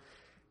for you.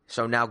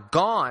 So now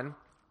gone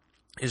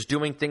is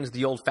doing things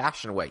the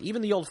old-fashioned way,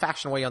 even the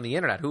old-fashioned way on the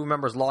internet. Who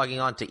remembers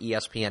logging on to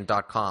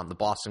ESPN.com, the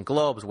Boston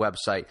Globe's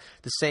website,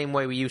 the same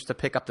way we used to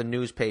pick up the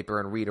newspaper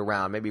and read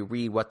around, maybe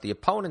read what the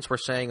opponents were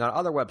saying on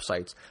other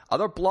websites,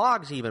 other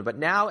blogs even. But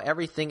now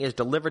everything is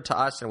delivered to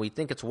us, and we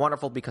think it's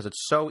wonderful because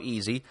it's so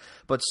easy.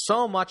 But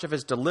so much of it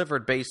is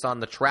delivered based on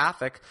the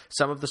traffic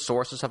some of the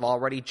sources have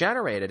already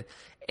generated.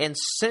 And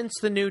since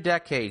the new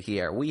decade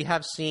here, we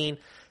have seen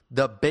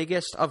the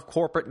biggest of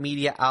corporate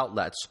media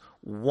outlets,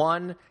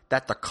 one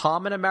that the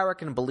common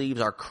American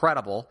believes are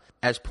credible,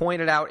 as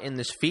pointed out in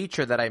this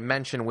feature that I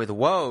mentioned with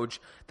Woj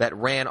that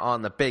ran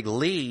on the big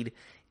lead.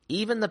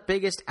 Even the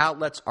biggest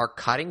outlets are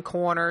cutting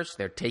corners.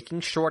 They're taking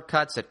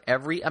shortcuts at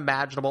every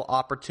imaginable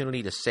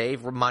opportunity to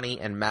save money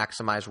and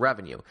maximize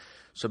revenue.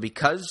 So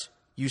because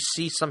you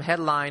see some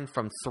headline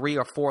from 3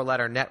 or 4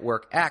 letter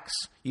network X,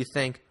 you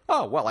think,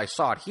 oh, well, I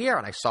saw it here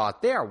and I saw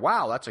it there.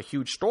 Wow, that's a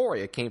huge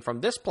story. It came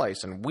from this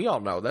place, and we all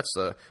know that's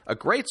a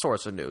great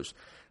source of news.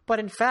 But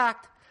in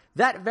fact,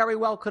 that very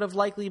well could have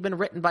likely been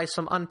written by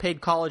some unpaid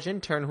college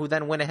intern who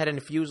then went ahead and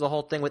infused the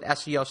whole thing with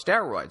SEO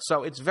steroids.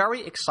 So it's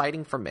very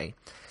exciting for me.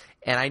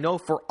 And I know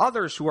for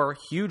others who are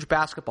huge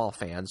basketball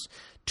fans,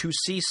 to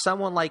see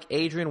someone like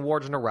Adrian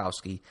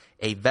Wojnarowski,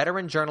 a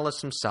veteran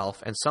journalist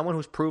himself, and someone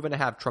who's proven to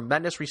have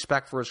tremendous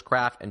respect for his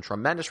craft and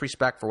tremendous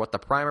respect for what the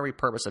primary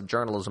purpose of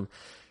journalism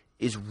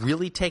is,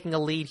 really taking a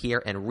lead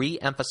here and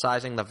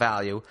re-emphasizing the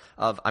value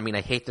of, I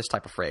hate this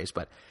type of phrase,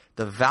 but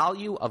the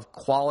value of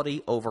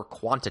quality over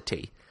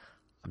quantity.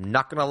 I'm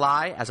not going to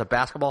lie, as a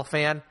basketball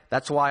fan,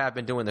 that's why I've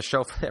been doing the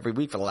show every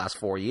week for the last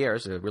 4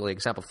 years, to really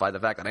exemplify the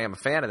fact that I am a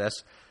fan of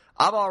this.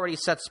 I've already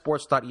set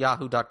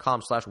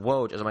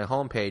sports.yahoo.com/Woj as my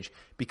homepage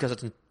because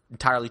it's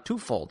entirely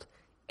twofold.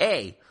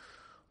 A,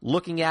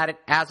 looking at it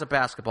as a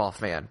basketball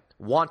fan,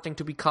 wanting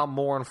to become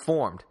more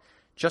informed.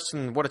 Just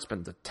in what it's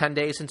been, the 10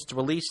 days since it's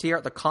released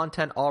here, the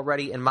content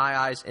already, in my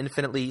eyes,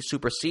 infinitely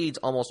supersedes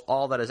almost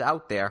all that is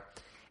out there.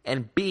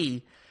 And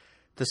B,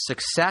 the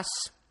success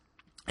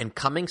and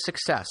coming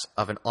success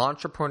of an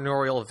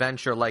entrepreneurial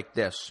venture like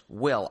this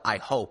will, I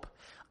hope,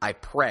 I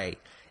pray,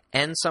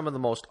 end some of the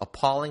most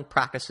appalling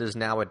practices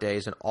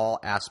nowadays in all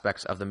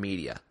aspects of the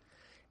media.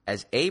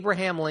 As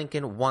Abraham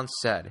Lincoln once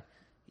said,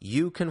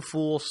 you can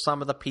fool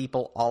some of the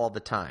people all of the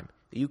time.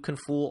 You can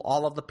fool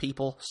all of the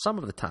people some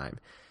of the time.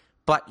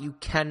 But you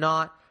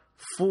cannot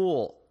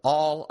fool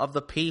all of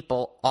the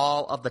people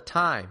all of the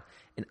time.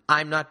 And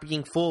I'm not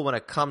being fooled when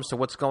it comes to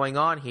what's going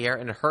on here,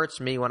 and it hurts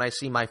me when I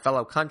see my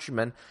fellow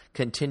countrymen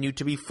continue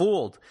to be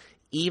fooled,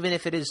 even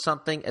if it is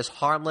something as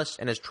harmless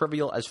and as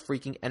trivial as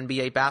freaking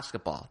NBA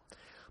basketball.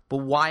 But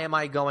why am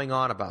I going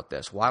on about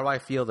this? Why do I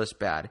feel this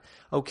bad?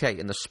 Okay,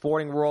 in the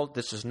sporting world,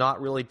 this is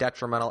not really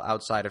detrimental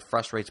outside. It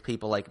frustrates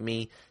people like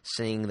me,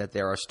 seeing that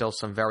there are still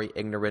some very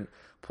ignorant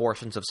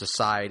portions of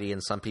society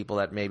and some people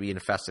that may be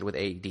infested with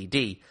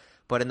ADD.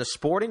 But in the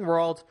sporting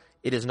world,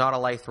 it is not a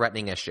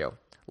life-threatening issue.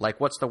 Like,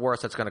 what's the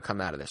worst that's going to come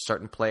out of this?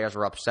 Certain players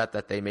are upset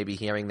that they may be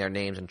hearing their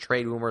names in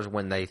trade rumors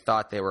when they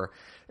thought they were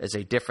as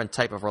a different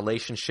type of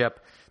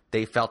relationship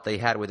they felt they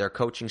had with their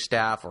coaching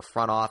staff or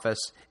front office,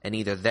 and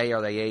either they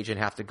or the agent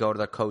have to go to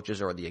the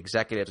coaches or the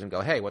executives and go,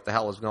 hey, what the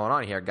hell is going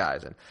on here,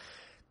 guys? And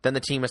then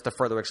the team has to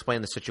further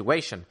explain the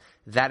situation.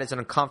 That is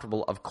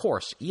uncomfortable, of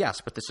course,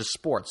 yes, but this is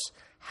sports.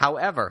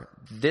 However,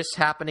 this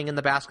happening in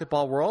the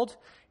basketball world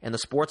and the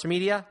sports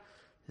media,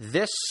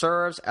 this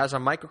serves as a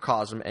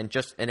microcosm and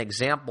just an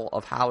example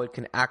of how it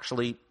can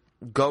actually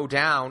go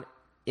down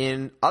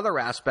in other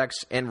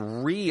aspects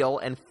and real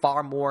and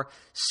far more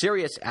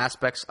serious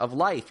aspects of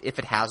life, if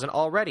it hasn't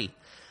already.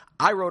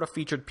 I wrote a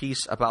featured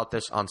piece about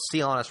this on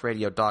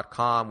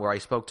SealHonestRadio.com, where I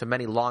spoke to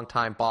many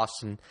longtime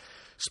Boston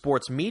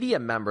sports media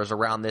members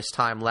around this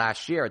time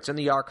last year. It's in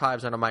the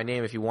archives under my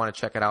name if you want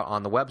to check it out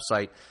on the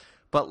website.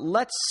 But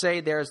let's say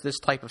there's this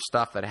type of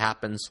stuff that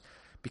happens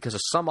because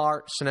of some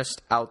arsonist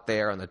out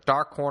there in the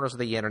dark corners of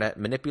the internet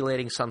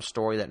manipulating some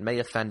story that may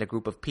offend a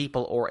group of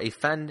people or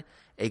offend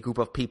a group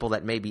of people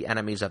that may be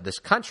enemies of this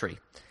country.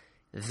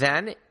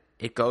 Then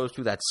it goes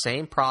through that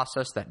same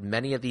process that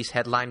many of these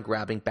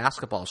headline-grabbing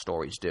basketball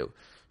stories do.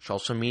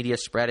 Social media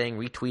spreading,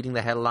 retweeting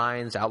the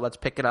headlines, outlets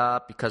pick it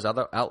up because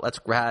other outlets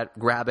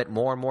grab it,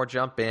 more and more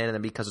jump in, and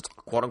then because it's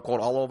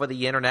quote-unquote all over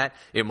the internet,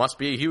 it must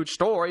be a huge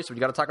story, so you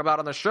got to talk about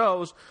it on the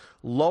shows.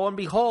 Lo and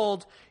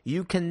behold,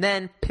 you can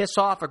then piss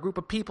off a group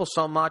of people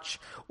so much,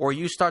 or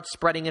you start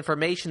spreading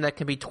information that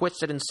can be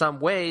twisted in some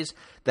ways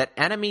that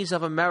enemies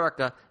of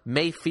America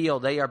may feel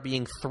they are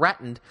being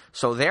threatened,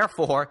 so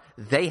therefore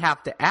they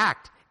have to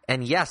act.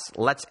 And yes,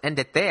 let's end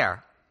it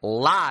there.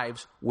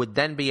 Lives would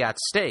then be at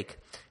stake.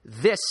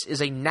 This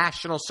is a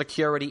national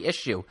security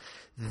issue.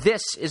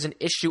 This is an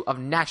issue of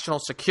national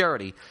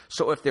security.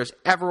 So if there's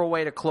ever a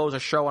way to close a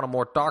show on a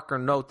more darker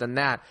note than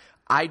that,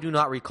 I do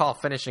not recall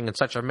finishing in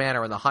such a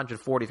manner in the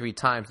 143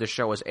 times this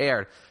show has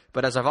aired.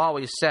 But as I've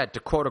always said, to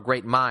quote a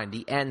great mind,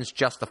 the ends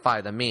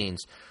justify the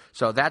means.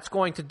 So that's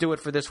going to do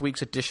it for this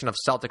week's edition of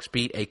Celtics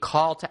Beat, a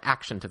call to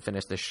action to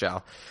finish this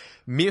show.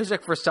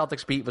 Music for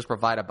Celtics Beat was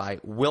provided by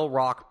Will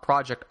Rock,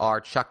 Project R,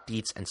 Chuck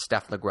Dietz, and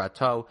Steph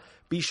Legretto.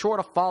 Be sure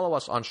to follow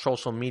us on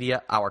social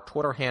media. Our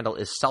Twitter handle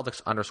is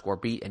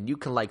Celtics_Beat, and you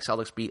can like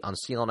Celtics Beat on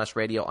CLNS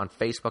Radio on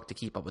Facebook to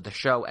keep up with the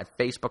show at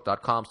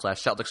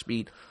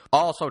Facebook.com/CelticsBeat.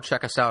 Also,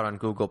 check us out on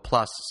Google+,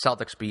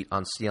 Celtics Beat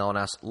on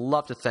CLNS.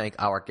 Love to thank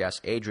our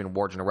guest, Adrian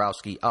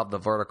Wojnarowski of The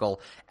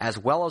Vertical, as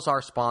well as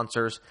our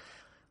sponsors,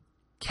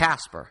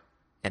 Casper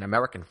and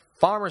American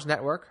Farmers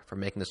Network, for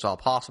making this all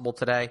possible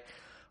today.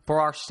 For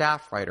our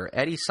staff writer,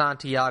 Eddie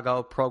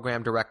Santiago,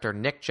 program director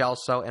Nick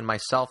Gelso, and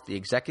myself, the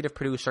executive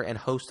producer and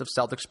host of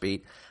Celtics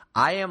Beat,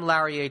 I am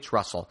Larry H.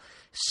 Russell.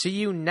 See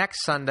you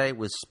next Sunday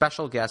with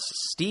special guest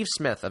Steve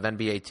Smith of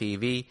NBA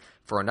TV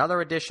for another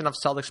edition of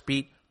Celtics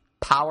Beat,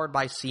 powered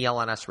by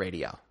CLNS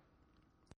Radio.